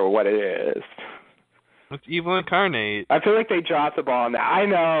explanation for what it is. It's evil incarnate. I feel like they dropped the ball on that. I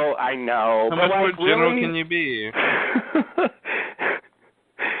know. How but much like, more general really? can you be?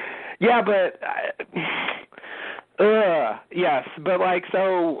 Yeah, but... yes, but like,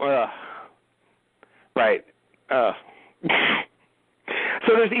 so, right. So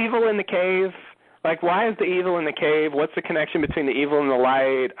there's evil in the cave. Like, why is the evil in the cave? What's the connection between the evil and the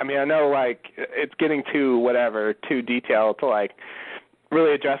light? I mean, I know, like, it's getting too detailed to, like,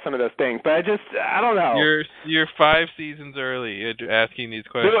 really address some of those things, but I don't know. You're 5 seasons early asking these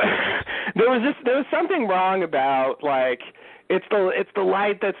questions. There was something wrong about, like, it's the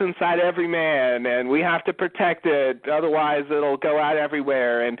light that's inside every man, and we have to protect it, otherwise it'll go out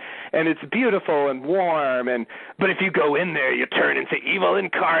everywhere, and it's beautiful and warm, but if you go in there, you turn into evil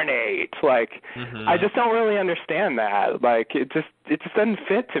incarnate. Like, I just don't really understand that. Like, it just doesn't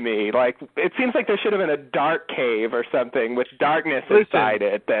fit to me. Like, it seems like there should have been a dark cave or something with darkness inside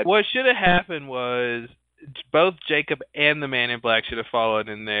it. What should have happened was both Jacob and the Man in Black should have followed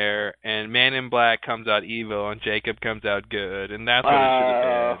in there, and Man in Black comes out evil and Jacob comes out good, and that's what it should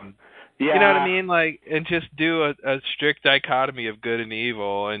have been. Yeah. You know what I mean? Like, and just do a strict dichotomy of good and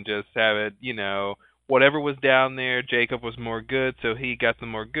evil, and just have it, you know, whatever was down there, Jacob was more good, so he got the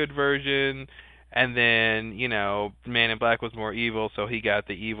more good version, and then, you know, Man in Black was more evil, so he got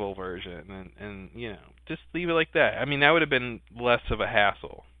the evil version, and you know, just leave it like that. I mean, that would have been less of a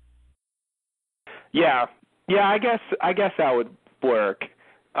hassle. Yeah, I guess that would work.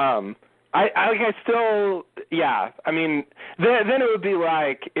 I mean, then it would be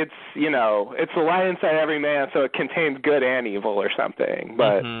like, it's, you know, it's the light inside every man, so it contains good and evil or something.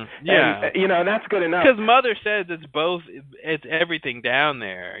 But yeah, and, you know, that's good enough. Because Mother says it's everything down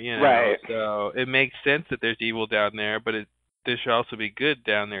there, you know. Right. So it makes sense that there's evil down there, but there should also be good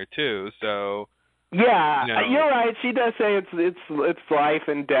down there too. So. Yeah, you're right. She does say it's life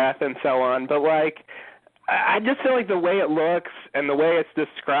and death and so on, but like, I just feel like the way it looks and the way it's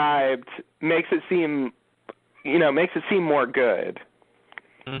described makes it seem more good.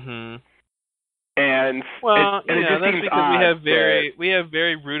 Mhm. And well, it just that's seems because odd we have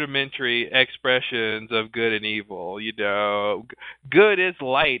very rudimentary expressions of good and evil. You know, good is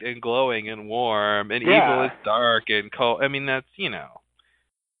light and glowing and warm, and evil is dark and cold. I mean, that's, you know.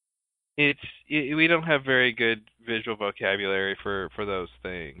 We don't have very good visual vocabulary for those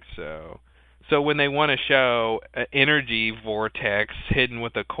things. So when they want to show an energy vortex hidden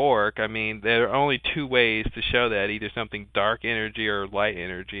with a cork, I mean, there are only 2 ways to show that, either something dark energy or light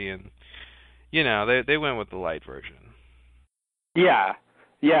energy, and, you know, they went with the light version. Yeah,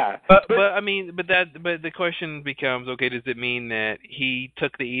 Yeah. But the question becomes, okay, does it mean that he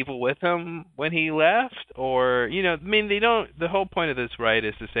took the evil with him when he left, or they don't. The whole point of this, right,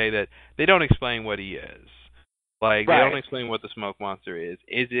 is to say that they don't explain what he is. Like they don't explain what the smoke monster is.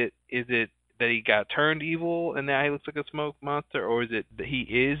 Is it that he got turned evil and now he looks like a smoke monster, or is it that he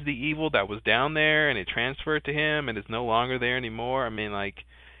is the evil that was down there and it transferred to him and is no longer there anymore? I mean, like,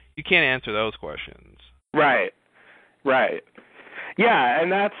 you can't answer those questions. Right. Yeah, and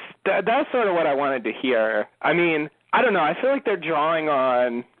that's sort of what I wanted to hear. I mean, I don't know. I feel like they're drawing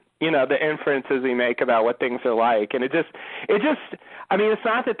on, the inferences we make about what things are like, and it just. I mean, it's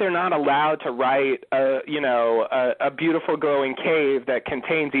not that they're not allowed to write a beautiful glowing cave that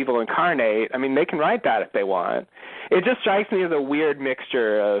contains evil incarnate. I mean, they can write that if they want. It just strikes me as a weird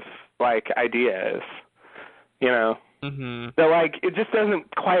mixture of ideas, Mm-hmm. That it just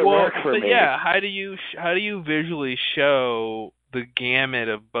doesn't quite work for me. Yeah, how do you visually show the gamut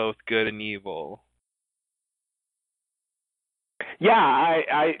of both good and evil? Yeah,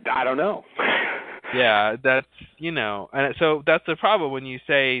 I don't know. Yeah, that's and so that's the problem when you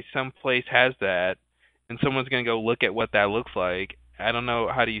say some place has that, and someone's gonna go look at what that looks like. I don't know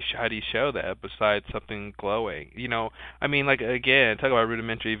how do you show that besides something glowing. I mean, like, again, talk about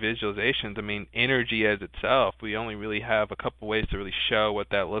rudimentary visualizations. I mean, energy as itself, we only really have a couple ways to really show what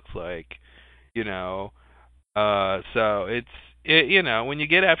that looks like. So when you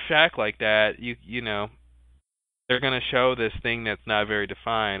get abstract like that, they're going to show this thing that's not very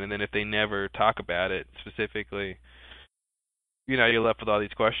defined, and then if they never talk about it specifically, you're left with all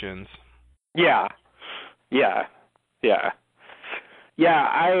these questions. Yeah. I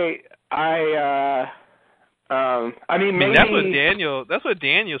mean, maybe that's what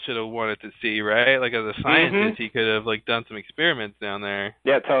Daniel should have wanted to see, right? Like, as a scientist, he could have done some experiments down there.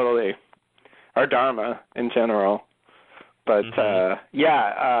 Yeah, totally. Or Dharma in general. But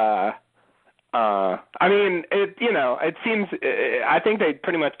I mean, it seems. I think they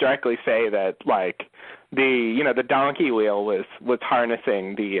pretty much directly say that the donkey wheel was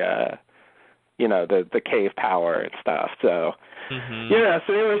harnessing the cave power and stuff. So so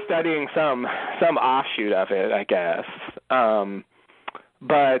they were studying some offshoot of it, I guess.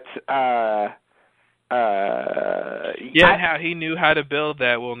 But how he knew how to build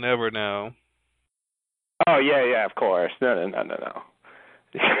that, we'll never know. Oh yeah, of course. No.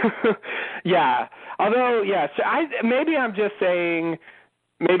 Yeah. Although, so maybe I'm just saying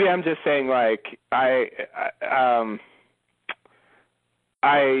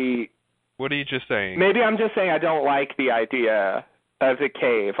What are you just saying? Maybe I'm just saying I don't like the idea of the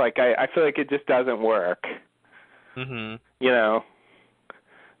cave. I feel like it just doesn't work. Mhm.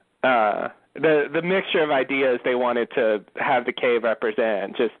 The mixture of ideas they wanted to have the cave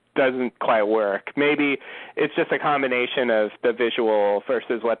represent just doesn't quite work. Maybe it's just a combination of the visual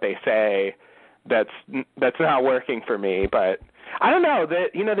versus what they say that's not working for me. But I don't know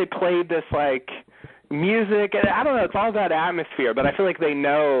that they played this music. I don't know. It's all about atmosphere. But I feel like they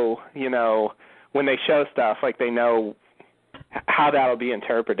know when they show stuff, they know how that'll be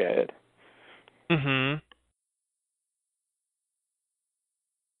interpreted. Mhm.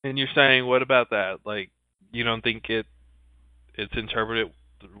 And you're saying, what about that? You don't think it's interpreted?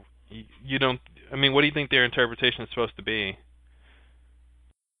 You don't. I mean, what do you think their interpretation is supposed to be?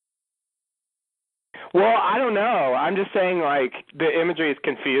 Well, I don't know. I'm just saying, the imagery is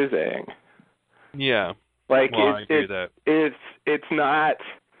confusing. Yeah. I agree with that. It's not,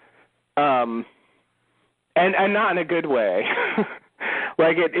 and not in a good way.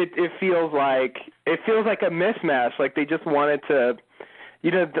 It feels like a mismatch. They just wanted to.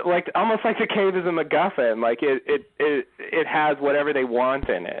 Almost like the cave is a MacGuffin. It has whatever they want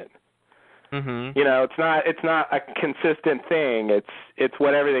in it. Mhm. It's not a consistent thing. It's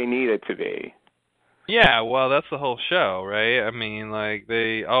whatever they need it to be. Yeah, well, that's the whole show, right? I mean,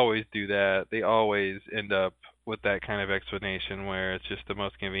 they always do that. They always end up with that kind of explanation where it's just the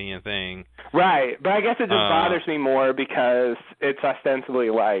most convenient thing. Right, but I guess it just bothers me more because it's ostensibly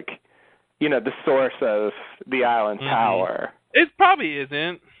the source of the island's power. It probably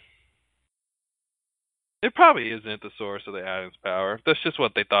isn't. It probably isn't the source of the island's power. That's just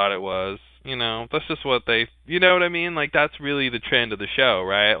what they thought it was. That's just what they. You know what I mean? That's really the trend of the show,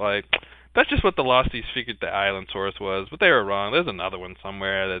 right? That's just what the Losties figured the island source was, but they were wrong. There's another one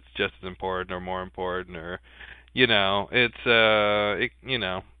somewhere that's just as important or more important, or, it's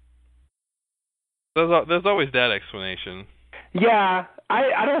there's always that explanation. Yeah,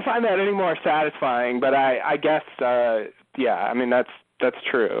 I don't find that any more satisfying, but I guess I mean that's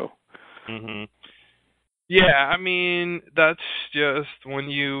true. Mhm. Yeah, I mean, that's just when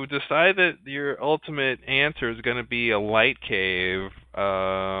you decide that your ultimate answer is going to be a light cave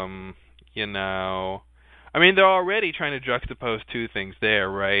You know, I mean, they're already trying to juxtapose two things there,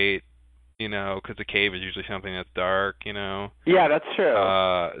 right? You know, because a cave is usually something that's dark, you know. Yeah, that's true.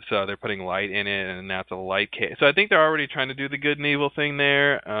 So they're putting light in it, and that's a light cave. So I think they're already trying to do the good and evil thing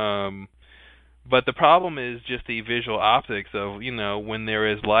there. But the problem is just the visual optics of, you know, when there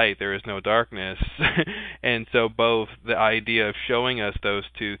is light, there is no darkness. And so both the idea of showing us those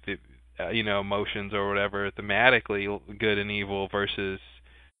two, you know, emotions or whatever, thematically, good and evil, versus,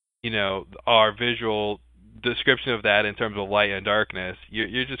 you know, our visual description of that in terms of light and darkness,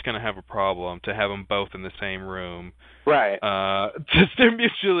 you're just going to have a problem to have them both in the same room. Right. They're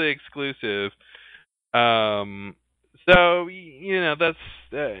mutually exclusive. So, you know, that's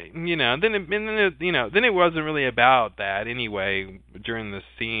you know, then it wasn't really about that anyway. During the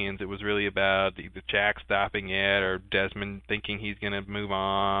scenes, it was really about the Jack stopping it, or Desmond thinking he's gonna move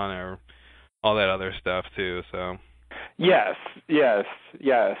on, or all that other stuff too. So. Yes.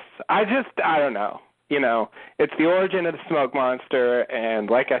 I don't know. You know, it's the origin of the smoke monster, and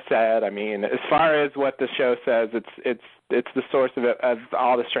like I said, I mean, as far as what the show says, it's the source of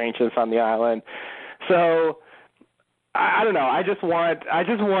all the strangeness on the island. So. I don't know. I just want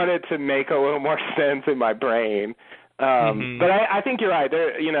it to make a little more sense in my brain. But I think you're right.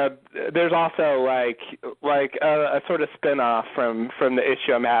 There's also like a sort of spin-off from the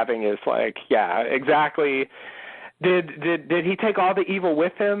issue I'm having is like, yeah, exactly. Did he take all the evil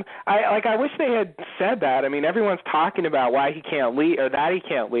with him? I wish they had said that. I mean, everyone's talking about why he can't leave or that he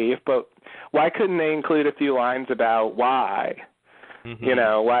can't leave, but why couldn't they include a few lines about why? You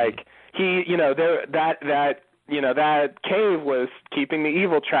know, like he, you know, that cave was keeping the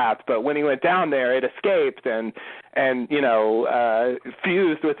evil trapped, but when he went down there, it escaped and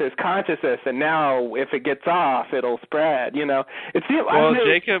fused with his consciousness, and now if it gets off, it'll spread. You know,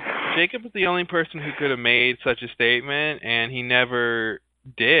 Jacob was the only person who could have made such a statement, and he never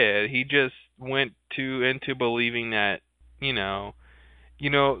did. He just went into believing that,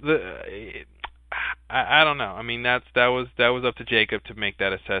 I don't know. I mean, that was up to Jacob to make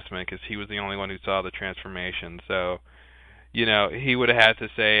that assessment, because he was the only one who saw the transformation. So, he would have had to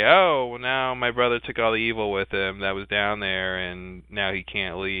say, "Oh, well, now my brother took all the evil with him that was down there, and now he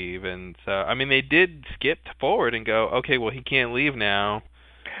can't leave." And so, I mean, they did skip forward and go, "Okay, well, he can't leave now."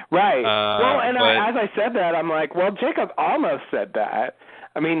 Right. As I said that, I'm like, well, Jacob almost said that.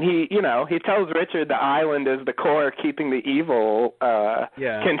 I mean, he tells Richard the island is the core keeping the evil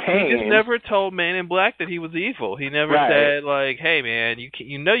contained. He just never told Man in Black that he was evil. He never said like, "Hey, man, you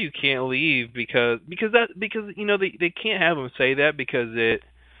can't leave because they can't have him say that, because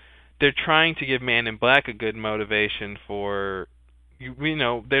they're trying to give Man in Black a good motivation for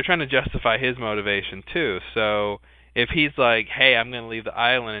they're trying to justify his motivation too. So if he's like, "Hey, I'm going to leave the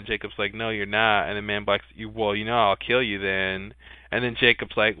island," and Jacob's like, "No, you're not," and then Man in Black's, "Well, I'll kill you then." And then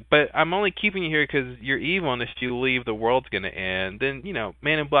Jacob's like, "But I'm only keeping you here because you're evil, and if you leave, the world's going to end." Then,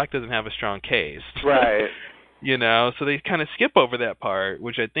 Man in Black doesn't have a strong case. Right. So they kind of skip over that part,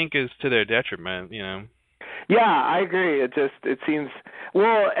 which I think is to their detriment, Yeah, I agree. It seems,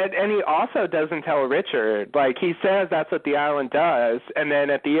 well, and he also doesn't tell Richard. Like, he says that's what the island does, and then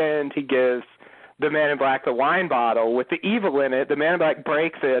at the end he gives the Man in Black the wine bottle with the evil in it. The Man in Black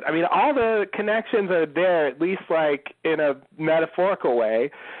breaks it. I mean, all the connections are there, at least like in a metaphorical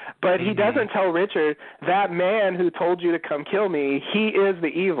way. But he doesn't tell Richard, that man who told you to come kill me, he is the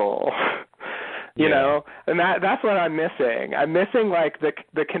evil. You know, and that's what I'm missing. I'm missing like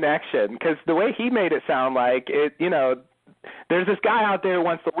the connection, because the way he made it sound like it, there's this guy out there who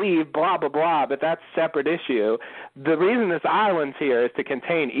wants to leave, blah blah blah, but that's a separate issue. The reason this island's here is to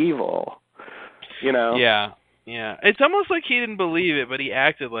contain evil. Yeah. It's almost like he didn't believe it, but he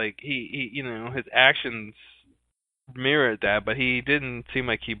acted like he his actions mirrored that, but he didn't seem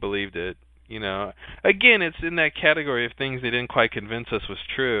like he believed it. Again, it's in that category of things they didn't quite convince us was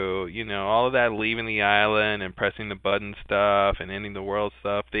true. All of that leaving the island and pressing the button stuff and ending the world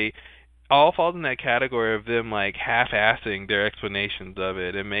stuff, they all falls in that category of them like half-assing their explanations of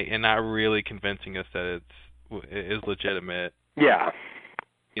it and not really convincing us that it is legitimate. Yeah.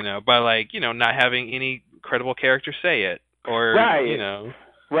 By not having any credible character say it, or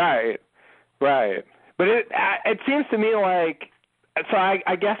Right. But it seems to me like, so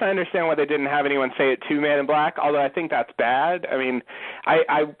I guess I understand why they didn't have anyone say it to Man in Black, although I think that's bad. I mean,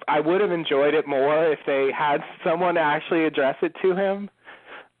 I would have enjoyed it more if they had someone actually address it to him.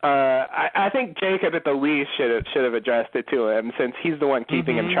 I think Jacob at the least should have addressed it to him, since he's the one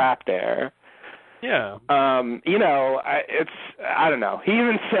keeping him trapped there. Yeah. I don't know. He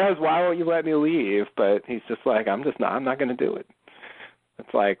even says, "Why won't you let me leave?" But he's just like, I'm not going to do it.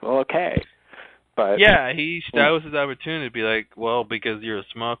 It's like, well, okay. But yeah, that was his opportunity to be like, well, because you're a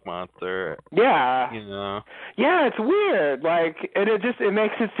smoke monster. Yeah. You know. Yeah, it's weird. Like, and it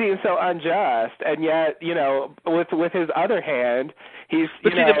makes it seem so unjust, and yet, with his other hand, he's.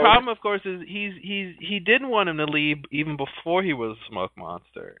 But see, the problem, of course, is he didn't want him to leave even before he was a smoke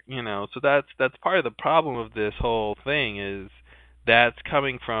monster. You know, so that's part of the problem of this whole thing is that's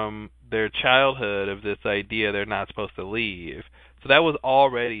coming from their childhood of this idea they're not supposed to leave. So that was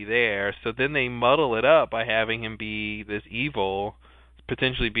already there. So then they muddle it up by having him be this evil,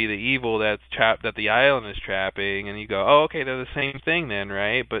 potentially be the evil that's trapped, that the island is trapping, and you go, oh, okay, they're the same thing then,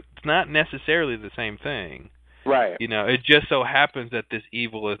 right? But it's not necessarily the same thing. Right. You know, it just so happens that this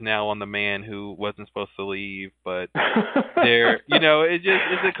evil is now on the man who wasn't supposed to leave, but it's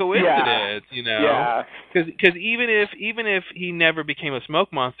a coincidence, Yeah. Because even if he never became a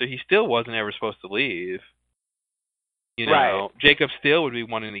smoke monster, he still wasn't ever supposed to leave. You know, right. Jacob still would be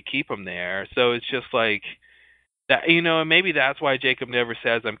wanting to keep him there. So it's just like that, and maybe that's why Jacob never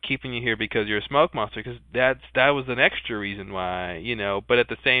says, I'm keeping you here because you're a smoke monster, because that was an extra reason why, but at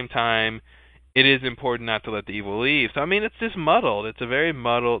the same time, it is important not to let the evil leave. So, I mean, it's just muddled. It's a very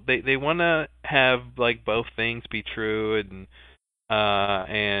muddled, they want to have, like, both things be true, and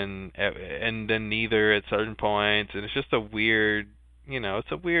then neither at certain points, and it's just a weird,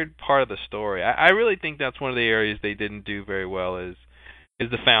 it's a weird part of the story. I really think that's one of the areas they didn't do very well is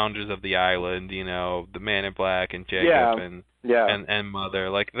the founders of the island, the Man in Black and Jacob and Mother.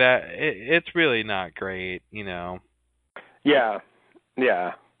 Like that, it's really not great, Yeah.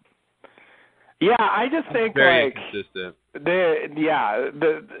 Yeah. Yeah, I just think very like inconsistent. I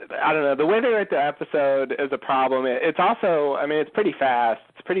don't know, the way they write the episode is a problem. It's also, I mean, it's pretty fast,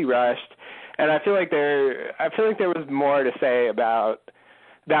 it's pretty rushed, and I feel like there was more to say about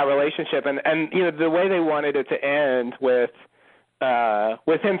that relationship, and the way they wanted it to end with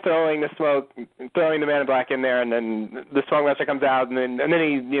him throwing the Man in Black in there, and then the smoke monster comes out, and then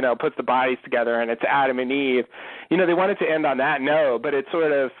he puts the bodies together, and it's Adam and Eve. They wanted to end on that note, but it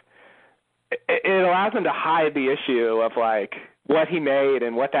sort of it allows him to hide the issue of like what he made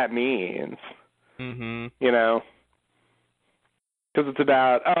and what that means. Mhm. Because it's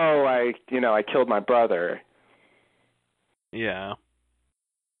about I killed my brother. Yeah.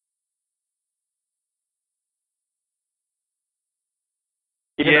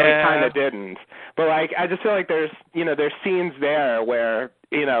 Even though he kind of didn't. But like, I just feel like there's scenes there where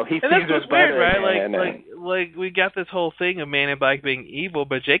he sees his brother, right? Like we got this whole thing of Man in Black being evil,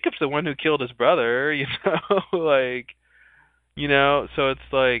 but Jacob's the one who killed his brother. So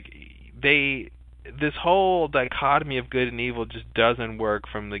it's like this whole dichotomy of good and evil just doesn't work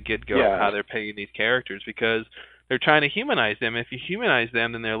from the get-go of how they're painting these characters, because they're trying to humanize them. If you humanize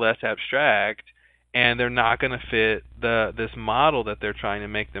them, then they're less abstract, and they're not going to fit this model that they're trying to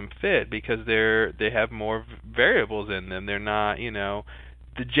make them fit, because they have more variables in them. They're not,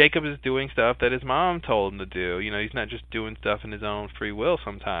 Jacob is doing stuff that his mom told him to do. He's not just doing stuff in his own free will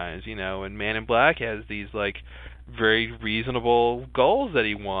sometimes, and Man in Black has these like very reasonable goals that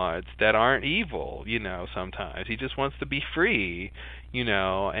he wants that aren't evil, sometimes. He just wants to be free,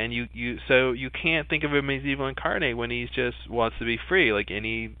 and so you can't think of him as evil incarnate when he just wants to be free like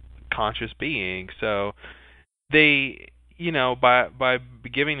any conscious being. So they, by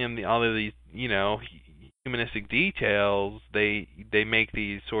giving them all of these, humanistic details, they make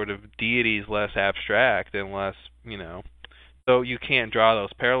these sort of deities less abstract and less, so you can't draw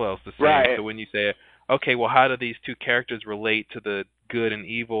those parallels the same. Right. So when you say, okay, well, how do these two characters relate to the good and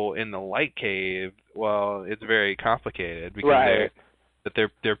evil in the light cave? Well, it's very complicated because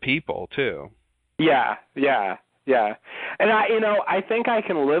they're people too. Yeah. And I think I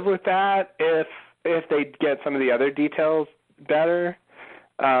can live with that if they get some of the other details better.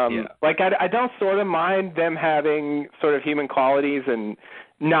 Like I don't sort of mind them having sort of human qualities and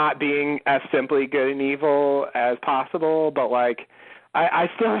not being as simply good and evil as possible, but like I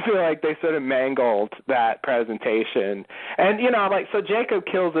still feel like they sort of mangled that presentation. And so Jacob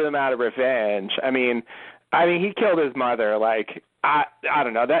kills him out of revenge. I mean he killed his mother. Like I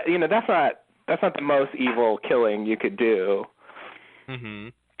don't know, that that's not the most evil killing you could do.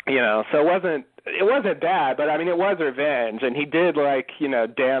 Mhm. So it wasn't bad, but I mean it was revenge, and he did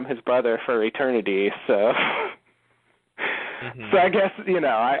damn his brother for eternity. So Mm-hmm. So I guess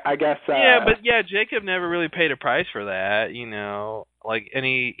I guess. Jacob never really paid a price for that, and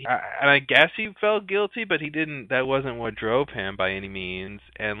I guess he felt guilty, but he didn't. That wasn't what drove him by any means,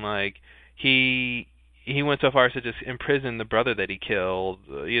 and he went so far as to just imprison the brother that he killed,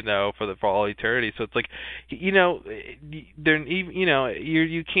 for all eternity. So it's like, you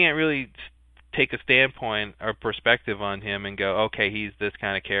can't really take a standpoint or perspective on him and go, okay, he's this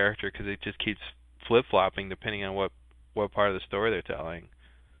kind of character, because it just keeps flip-flopping depending on what part of the story they're telling.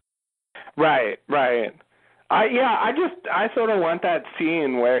 Right. I sort of want that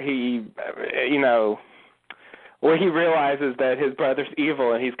scene where he, where he realizes that his brother's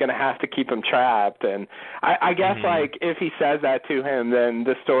evil and he's going to have to keep him trapped. And I guess, like, if he says that to him, then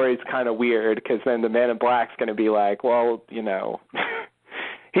the story's kind of weird, because then the Man in Black's going to be like, well, he's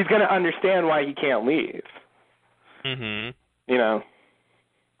going to understand why he can't leave.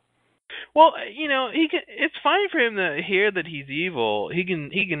 Well, it's fine for him to hear that he's evil. He can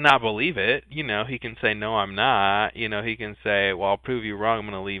not believe it. He can say, no, I'm not. He can say, well, I'll prove you wrong. I'm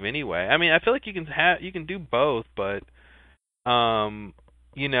going to leave anyway. I mean, I feel like you can do both, but but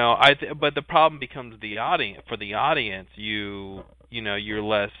the problem becomes the audience. For the audience, you're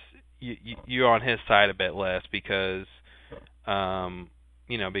less you're on his side a bit less, because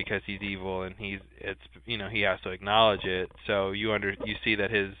because he's evil and he has to acknowledge it. So you see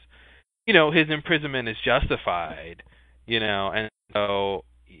that his imprisonment is justified, and so,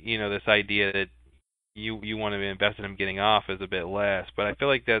 this idea that you want to invest in him getting off is a bit less. But I feel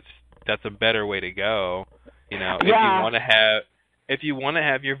like that's a better way to go, if you want to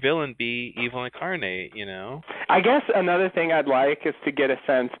have your villain be evil incarnate, I guess another thing I'd like is to get a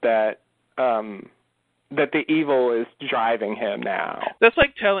sense that that the evil is driving him now. That's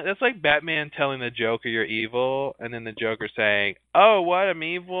like Batman telling the Joker you're evil, and then the Joker saying, "Oh, what? I'm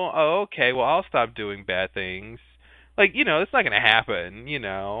evil? Oh, okay. Well, I'll stop doing bad things." Like, it's not going to happen,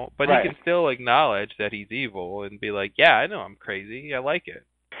 but right. He can still acknowledge that he's evil and be like, "Yeah, I know I'm crazy. I like it."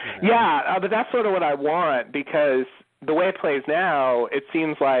 Yeah, but that's sort of what I want, because the way it plays now, it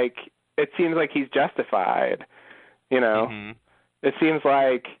seems like he's justified. It seems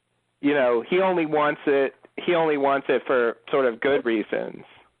like he only wants it for sort of good reasons.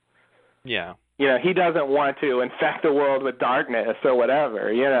 Yeah. He doesn't want to infect the world with darkness or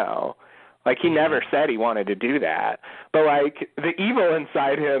whatever, Like, he never said he wanted to do that. But, like, the evil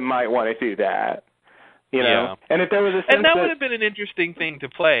inside him might want to do that. Yeah. And if there was a sense and that would have been an interesting thing to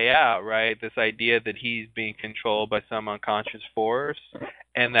play out, right? This idea that he's being controlled by some unconscious force,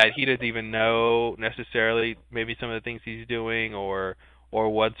 and that he doesn't even know necessarily maybe some of the things he's doing or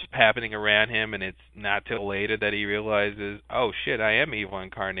what's happening around him, and it's not till later that he realizes, oh shit, I am evil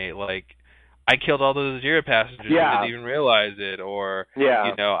incarnate. Like, I killed all those Zero passengers and didn't even realize it, or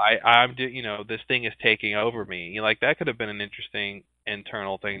I'm this thing is taking over me. Like, that could have been an interesting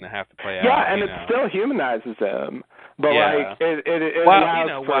internal thing to have to play out. Yeah, and it still humanizes him. But like it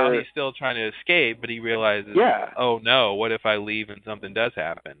while he's still trying to escape, but he realizes, oh no, what if I leave and something does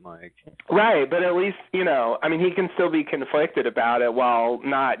happen? Like, right, but at least he can still be conflicted about it while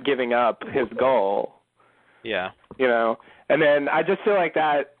not giving up his goal. Yeah. And then I just feel like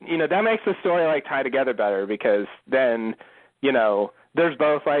that that makes the story like tie together better, because then there's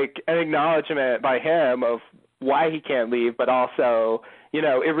both like an acknowledgement by him of why he can't leave, but also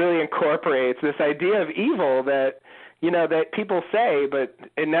it really incorporates this idea of evil that that people say, but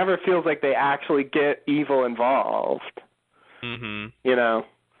it never feels like they actually get evil involved. And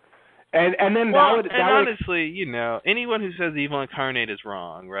then honestly, anyone who says evil incarnate is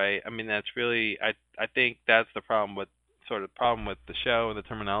wrong, right? I mean, that's really I think that's the problem with the show and the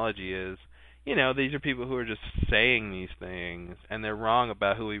terminology is, these are people who are just saying these things, and they're wrong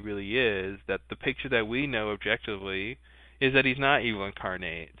about who he really is. That the picture that we know objectively is that he's not evil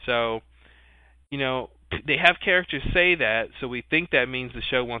incarnate. So, they have characters say that, so we think that means the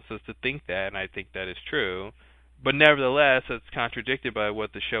show wants us to think that, and I think that is true. But nevertheless, it's contradicted by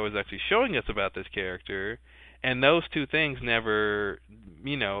what the show is actually showing us about this character, and those two things never,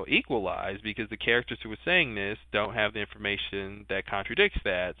 equalize, because the characters who are saying this don't have the information that contradicts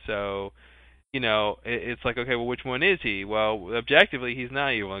that. So, it's like, okay, well, which one is he? Well, objectively, he's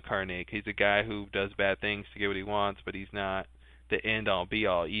not evil incarnate. He's a guy who does bad things to get what he wants, but he's not the end-all,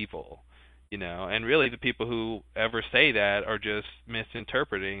 be-all evil. And really the people who ever say that are just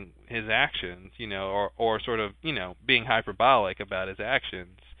misinterpreting his actions, or sort of, being hyperbolic about his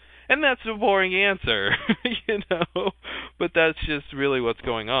actions. And that's a boring answer, but that's just really what's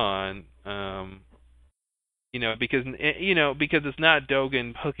going on. Because it's not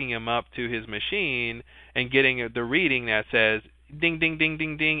Dogen hooking him up to his machine and getting the reading that says, ding, ding, ding,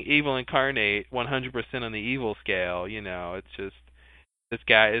 ding, ding, evil incarnate, 100% on the evil scale. It's just, this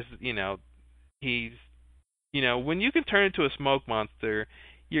guy is, he's, when you can turn into a smoke monster,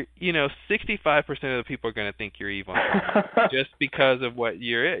 65% of the people are going to think you're evil incarnate just because of what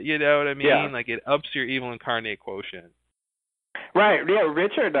you're, you know what I mean? Yeah. Like, it ups your evil incarnate quotient. Right. Yeah.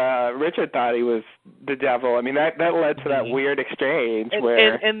 Richard thought he was the devil. I mean, that led to that weird exchange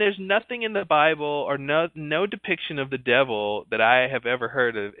where. And there's nothing in the Bible or no depiction of the devil that I have ever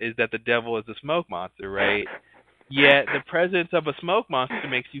heard of is that the devil is a smoke monster, right? Yet the presence of a smoke monster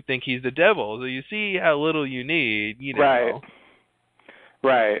makes you think he's the devil. So you see how little you need, you know.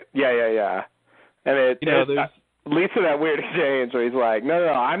 Right. Yeah. And it leads to that weird exchange where he's like, no,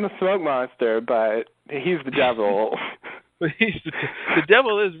 I'm a smoke monster, but he's the devil. But the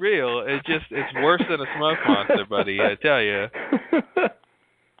devil is real. It's worse than a smoke monster, buddy. I tell you.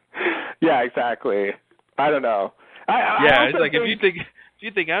 Yeah, exactly. I don't know. It's like if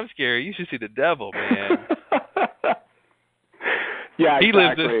you think I'm scary, you should see the devil, man. Yeah,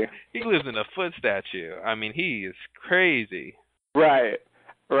 exactly. He lives in a foot statue. I mean, he is crazy. Right.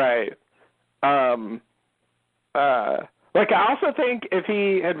 Like, I also think if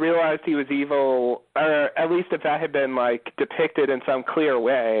he had realized he was evil, or at least if that had been, like, depicted in some clear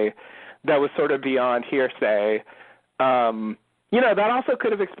way that was sort of beyond hearsay, that also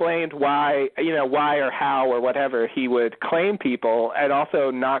could have explained why or how or whatever he would claim people and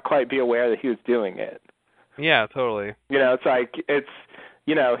also not quite be aware that he was doing it. Yeah, totally. It's like,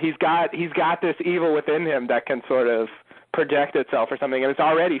 he's got this evil within him that can sort of project itself or something, and it's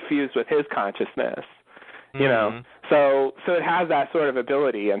already fused with his consciousness. So it has that sort of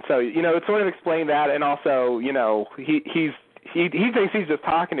ability, and so it sort of explained that, and also he thinks he's just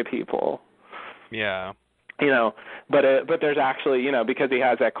talking to people. Yeah. But there's actually because he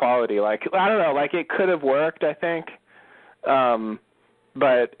has that quality, like I don't know, like it could have worked, I think,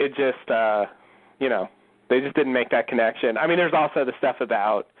 but it just they just didn't make that connection. I mean, there's also the stuff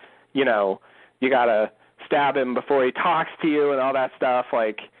about you gotta stab him before he talks to you and all that stuff,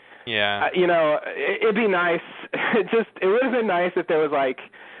 like. Yeah. It'd be nice. It would have been nice if there was like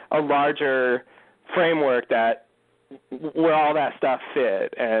a larger framework where all that stuff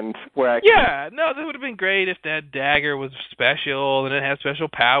fit and where that would have been great if that dagger was special and it had special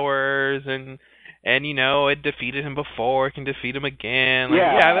powers and it defeated him before, it can defeat him again.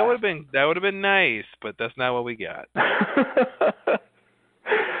 Like, that would have been nice, but that's not what we got.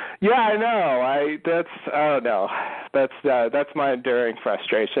 Yeah, I know. I don't know. That's my enduring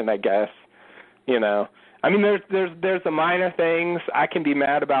frustration, I guess. I mean, there's the minor things I can be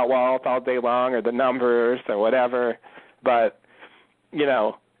mad about Walt all day long, or the numbers or whatever, but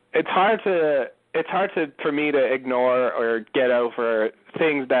it's hard for me to ignore or get over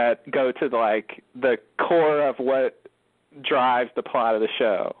things that go to the core of what drives the plot of the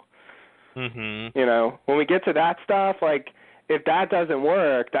show. Mm-hmm. When we get to that stuff, like. If that doesn't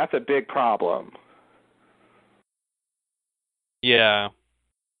work, that's a big problem. Yeah.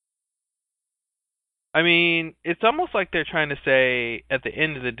 I mean, it's almost like they're trying to say, at the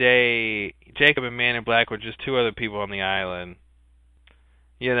end of the day, Jacob and Man in Black were just two other people on the island.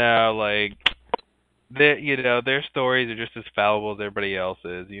 Like, their stories are just as fallible as everybody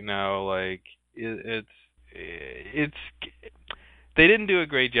else's. Like, it's they didn't do a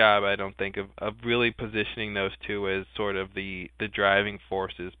great job, I don't think, of really positioning those two as sort of the driving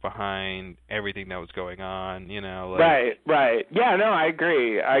forces behind everything that was going on, Like... Right. Yeah, no, I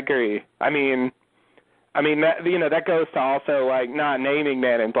agree. I mean that, that goes to also, like, not naming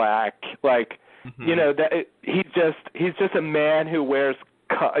Man in Black. Like, that he's just a man who wears,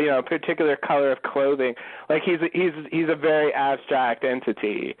 a particular color of clothing. Like, he's a very abstract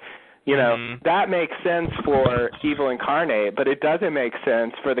entity. That makes sense for Evil Incarnate, but it doesn't make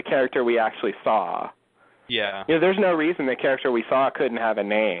sense for the character we actually saw. Yeah. There's no reason the character we saw couldn't have a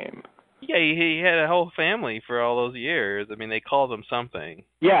name. Yeah, he had a whole family for all those years. I mean, they called him something.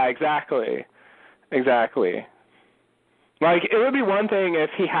 Yeah, exactly. Like, it would be one thing if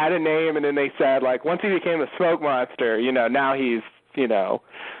he had a name and then they said, like, once he became a smoke monster, now he's,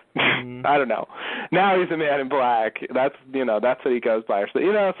 I don't know. Now he's a Man in Black. That's that's what he goes by. So,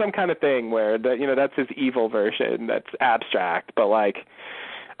 some kind of thing where that's his evil version. That's abstract, but like,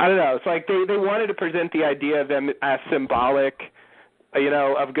 I don't know. It's like they wanted to present the idea of them as symbolic,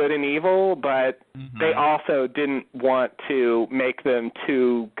 of good and evil, but they also didn't want to make them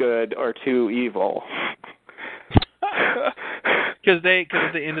too good or too evil. Because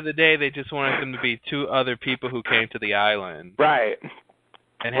at the end of the day, they just wanted them to be two other people who came to the island. Right.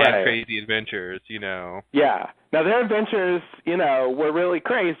 And had crazy adventures, Yeah. Now their adventures, were really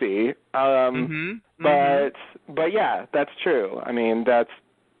crazy. But yeah, that's true. I mean, that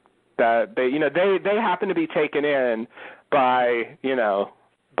they happen to be taken in by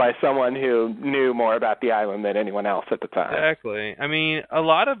by someone who knew more about the island than anyone else at the time. Exactly. I mean, a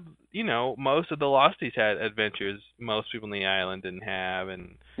lot of, most of the Losties had adventures most people on the island didn't have,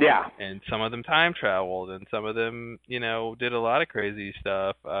 and some of them time traveled, and some of them, did a lot of crazy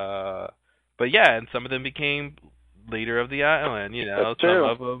stuff. But yeah, and some of them became leader of the island. That's some true.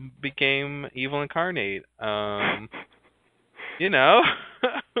 of them became evil incarnate.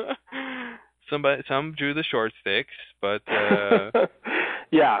 Some drew the short sticks, but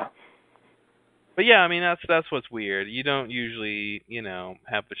yeah. But yeah, I mean that's what's weird. You don't usually,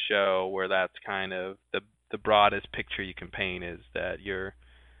 have a show where that's kind of the broadest picture you can paint is that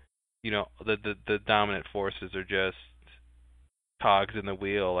the dominant forces are just cogs in the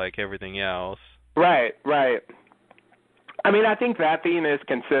wheel like everything else. Right. I mean, I think that theme is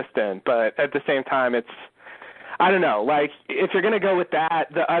consistent, but at the same time I don't know, like, if you're going to go with that,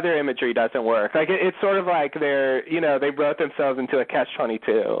 the other imagery doesn't work. Like, it's sort of like they wrote themselves into a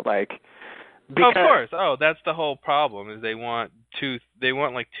catch-22, like, because, of course. Oh, that's the whole problem, is they want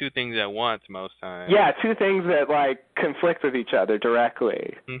like two things at once most times. Yeah, two things that, like, conflict with each other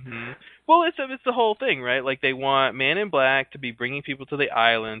directly. Mm-hmm. Well, it's the whole thing, right? Like, they want Man in Black to be bringing people to the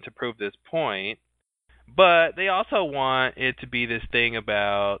island to prove this point, but they also want it to be this thing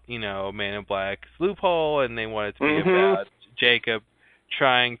about, Man in Black's loophole, and they want it to be about Jacob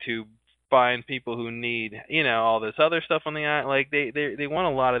trying to find people who need, all this other stuff on the island. Like, they want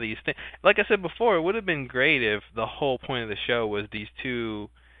a lot of these things. Like I said before, it would have been great if the whole point of the show was these two,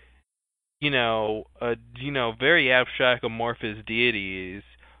 very abstract amorphous deities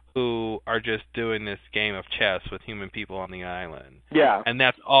who are just doing this game of chess with human people on the island. Yeah. And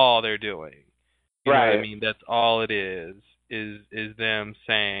that's all they're doing. You know right. what I mean? That's all it is them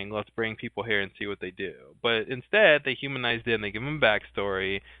saying, let's bring people here and see what they do. But instead, they humanize them. They give them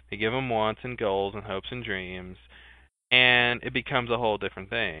backstory. They give them wants and goals and hopes and dreams. And it becomes a whole different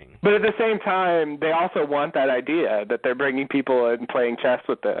thing. But at the same time, they also want that idea that they're bringing people and playing chess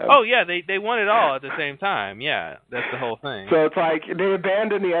with them. Oh, yeah, they want it all at the same time. Yeah, that's the whole thing. So it's like they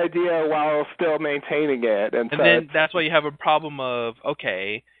abandon the idea while still maintaining it. And so then that's why you have a problem of,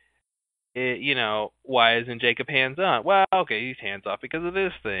 okay, why isn't Jacob hands-on? Well, okay, he's hands-off because of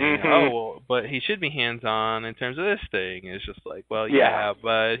this thing. Mm-hmm. Oh, well, but he should be hands-on in terms of this thing. It's just like, well, yeah.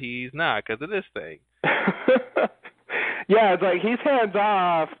 But he's not because of this thing. Yeah, it's like he's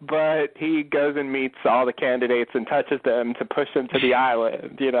hands-off, but he goes and meets all the candidates and touches them to push them to the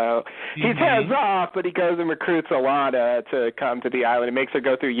island, He's hands-off, but he goes and recruits Alana to come to the island and makes her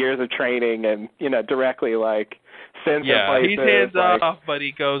go through years of training and, directly, like, sends her places. He's hands-off, but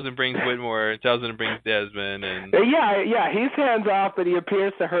he goes and brings Whitmore and tells him to bring Desmond. And Yeah, he's hands-off, but he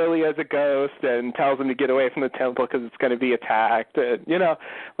appears to Hurley as a ghost and tells him to get away from the temple because it's going to be attacked. And,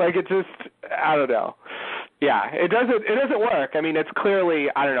 like, it just, I don't know. Yeah, it doesn't work. I mean, it's clearly,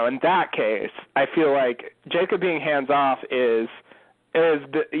 I don't know, in that case, I feel like Jacob being hands-off is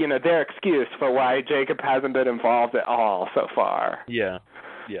their excuse for why Jacob hasn't been involved at all so far. Yeah,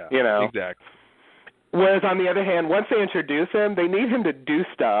 exactly. Whereas on the other hand, once they introduce him, they need him to do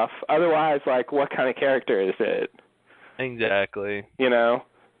stuff. Otherwise, like, what kind of character is it? Exactly.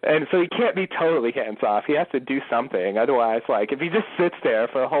 And so he can't be totally hands-off. He has to do something. Otherwise, like, if he just sits there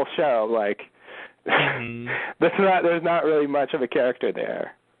for the whole show, like, there's not really much of a character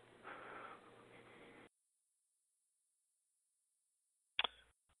there.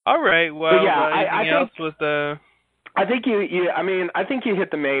 All right. Well, I think, else with the? I think I think you hit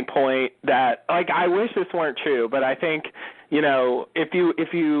the main point that, like, I wish this weren't true, but I think,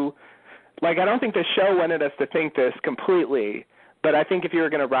 if you like, I don't think the show wanted us to think this completely, but I think if you were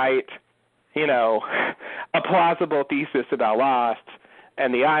going to write, a plausible thesis about Lost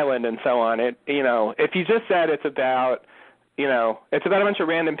and the island and so on, if you just said it's about a bunch of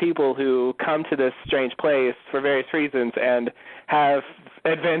random people who come to this strange place for various reasons and have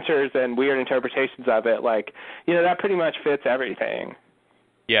adventures and weird interpretations of it, like, that pretty much fits everything.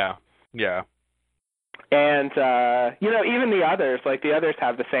 Yeah. And, even the others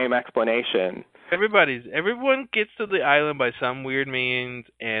have the same explanation. Everyone gets to the island by some weird means,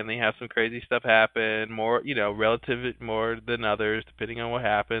 and they have some crazy stuff happen, more, relative more than others, depending on what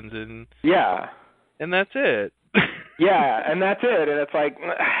happens, and that's it. Yeah, and that's it. And it's like,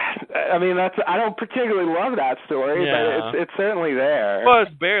 I mean, I don't particularly love that story, but it's certainly there. Well,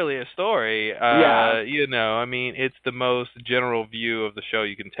 it's barely a story. I mean, it's the most general view of the show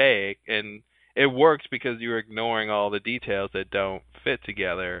you can take, and it works because you're ignoring all the details that don't fit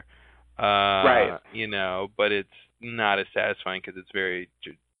together. Right. But it's not as satisfying because it's very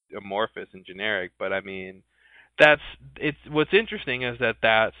amorphous and generic. But I mean, what's interesting is that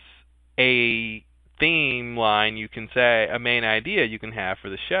that's a theme line you can say, a main idea you can have for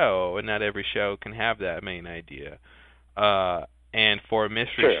the show, and not every show can have that main idea. And for a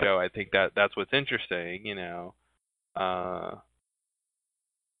mystery show, I think that's what's interesting,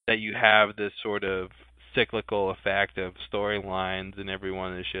 that you have this sort of cyclical effect of storylines, and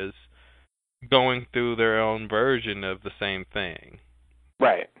everyone is just going through their own version of the same thing.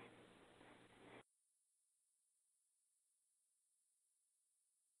 Right.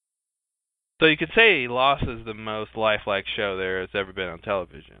 So you could say Lost is the most lifelike show there has ever been on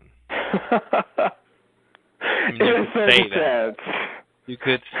television. In a certain sense. You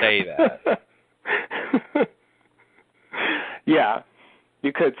could say that. Yeah,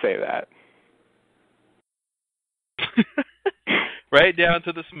 you could say that. Right down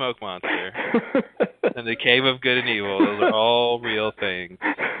to the smoke monster and the cave of good and evil. Those are all real things,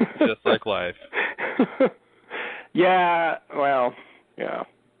 just like life. Yeah, well, yeah.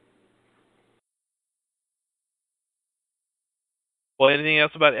 Well, anything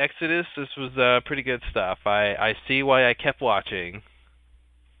else about Exodus? This was pretty good stuff. I see why I kept watching.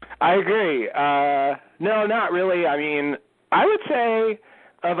 I agree. No, not really. I mean, I would say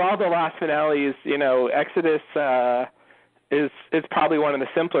of all the Lost finales, Exodus is probably one of the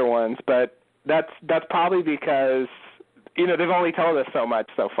simpler ones, but that's probably because they've only told us so much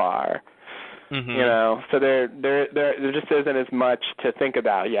so far. Mm-hmm. So there just isn't as much to think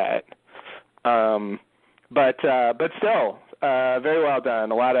about yet. But still, very well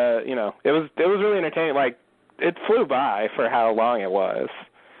done. A lot of it was really entertaining. Like, it flew by for how long it was.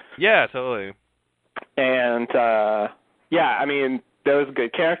 Yeah, totally. And yeah, I mean, there was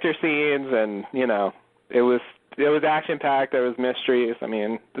good character scenes, and it was action packed. There was mysteries. I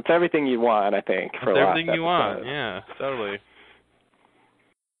mean, it's everything you want, I think, for Lost everything you want. Yeah, totally.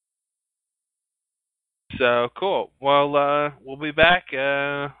 So cool. Well, we'll be back,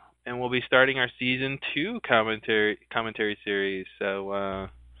 and we'll be starting our season 2 commentary series. So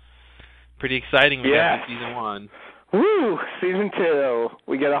pretty exciting. We got season 1. Woo! Season 2.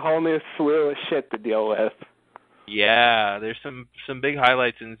 We get a whole new slew of shit to deal with. Yeah, there's some big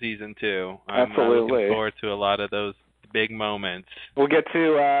highlights in season 2. Absolutely. I'm looking forward to a lot of those big moments. We'll get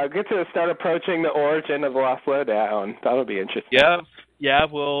to start approaching the origin of the Lost Lowdown. That'll be interesting. Yeah,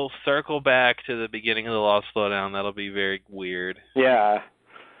 we'll circle back to the beginning of the Lost Lowdown. That'll be very weird. Yeah.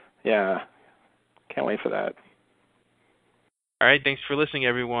 Can't wait for that. All right, thanks for listening,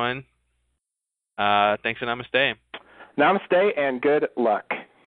 everyone. Thanks and namaste. Namaste and good luck.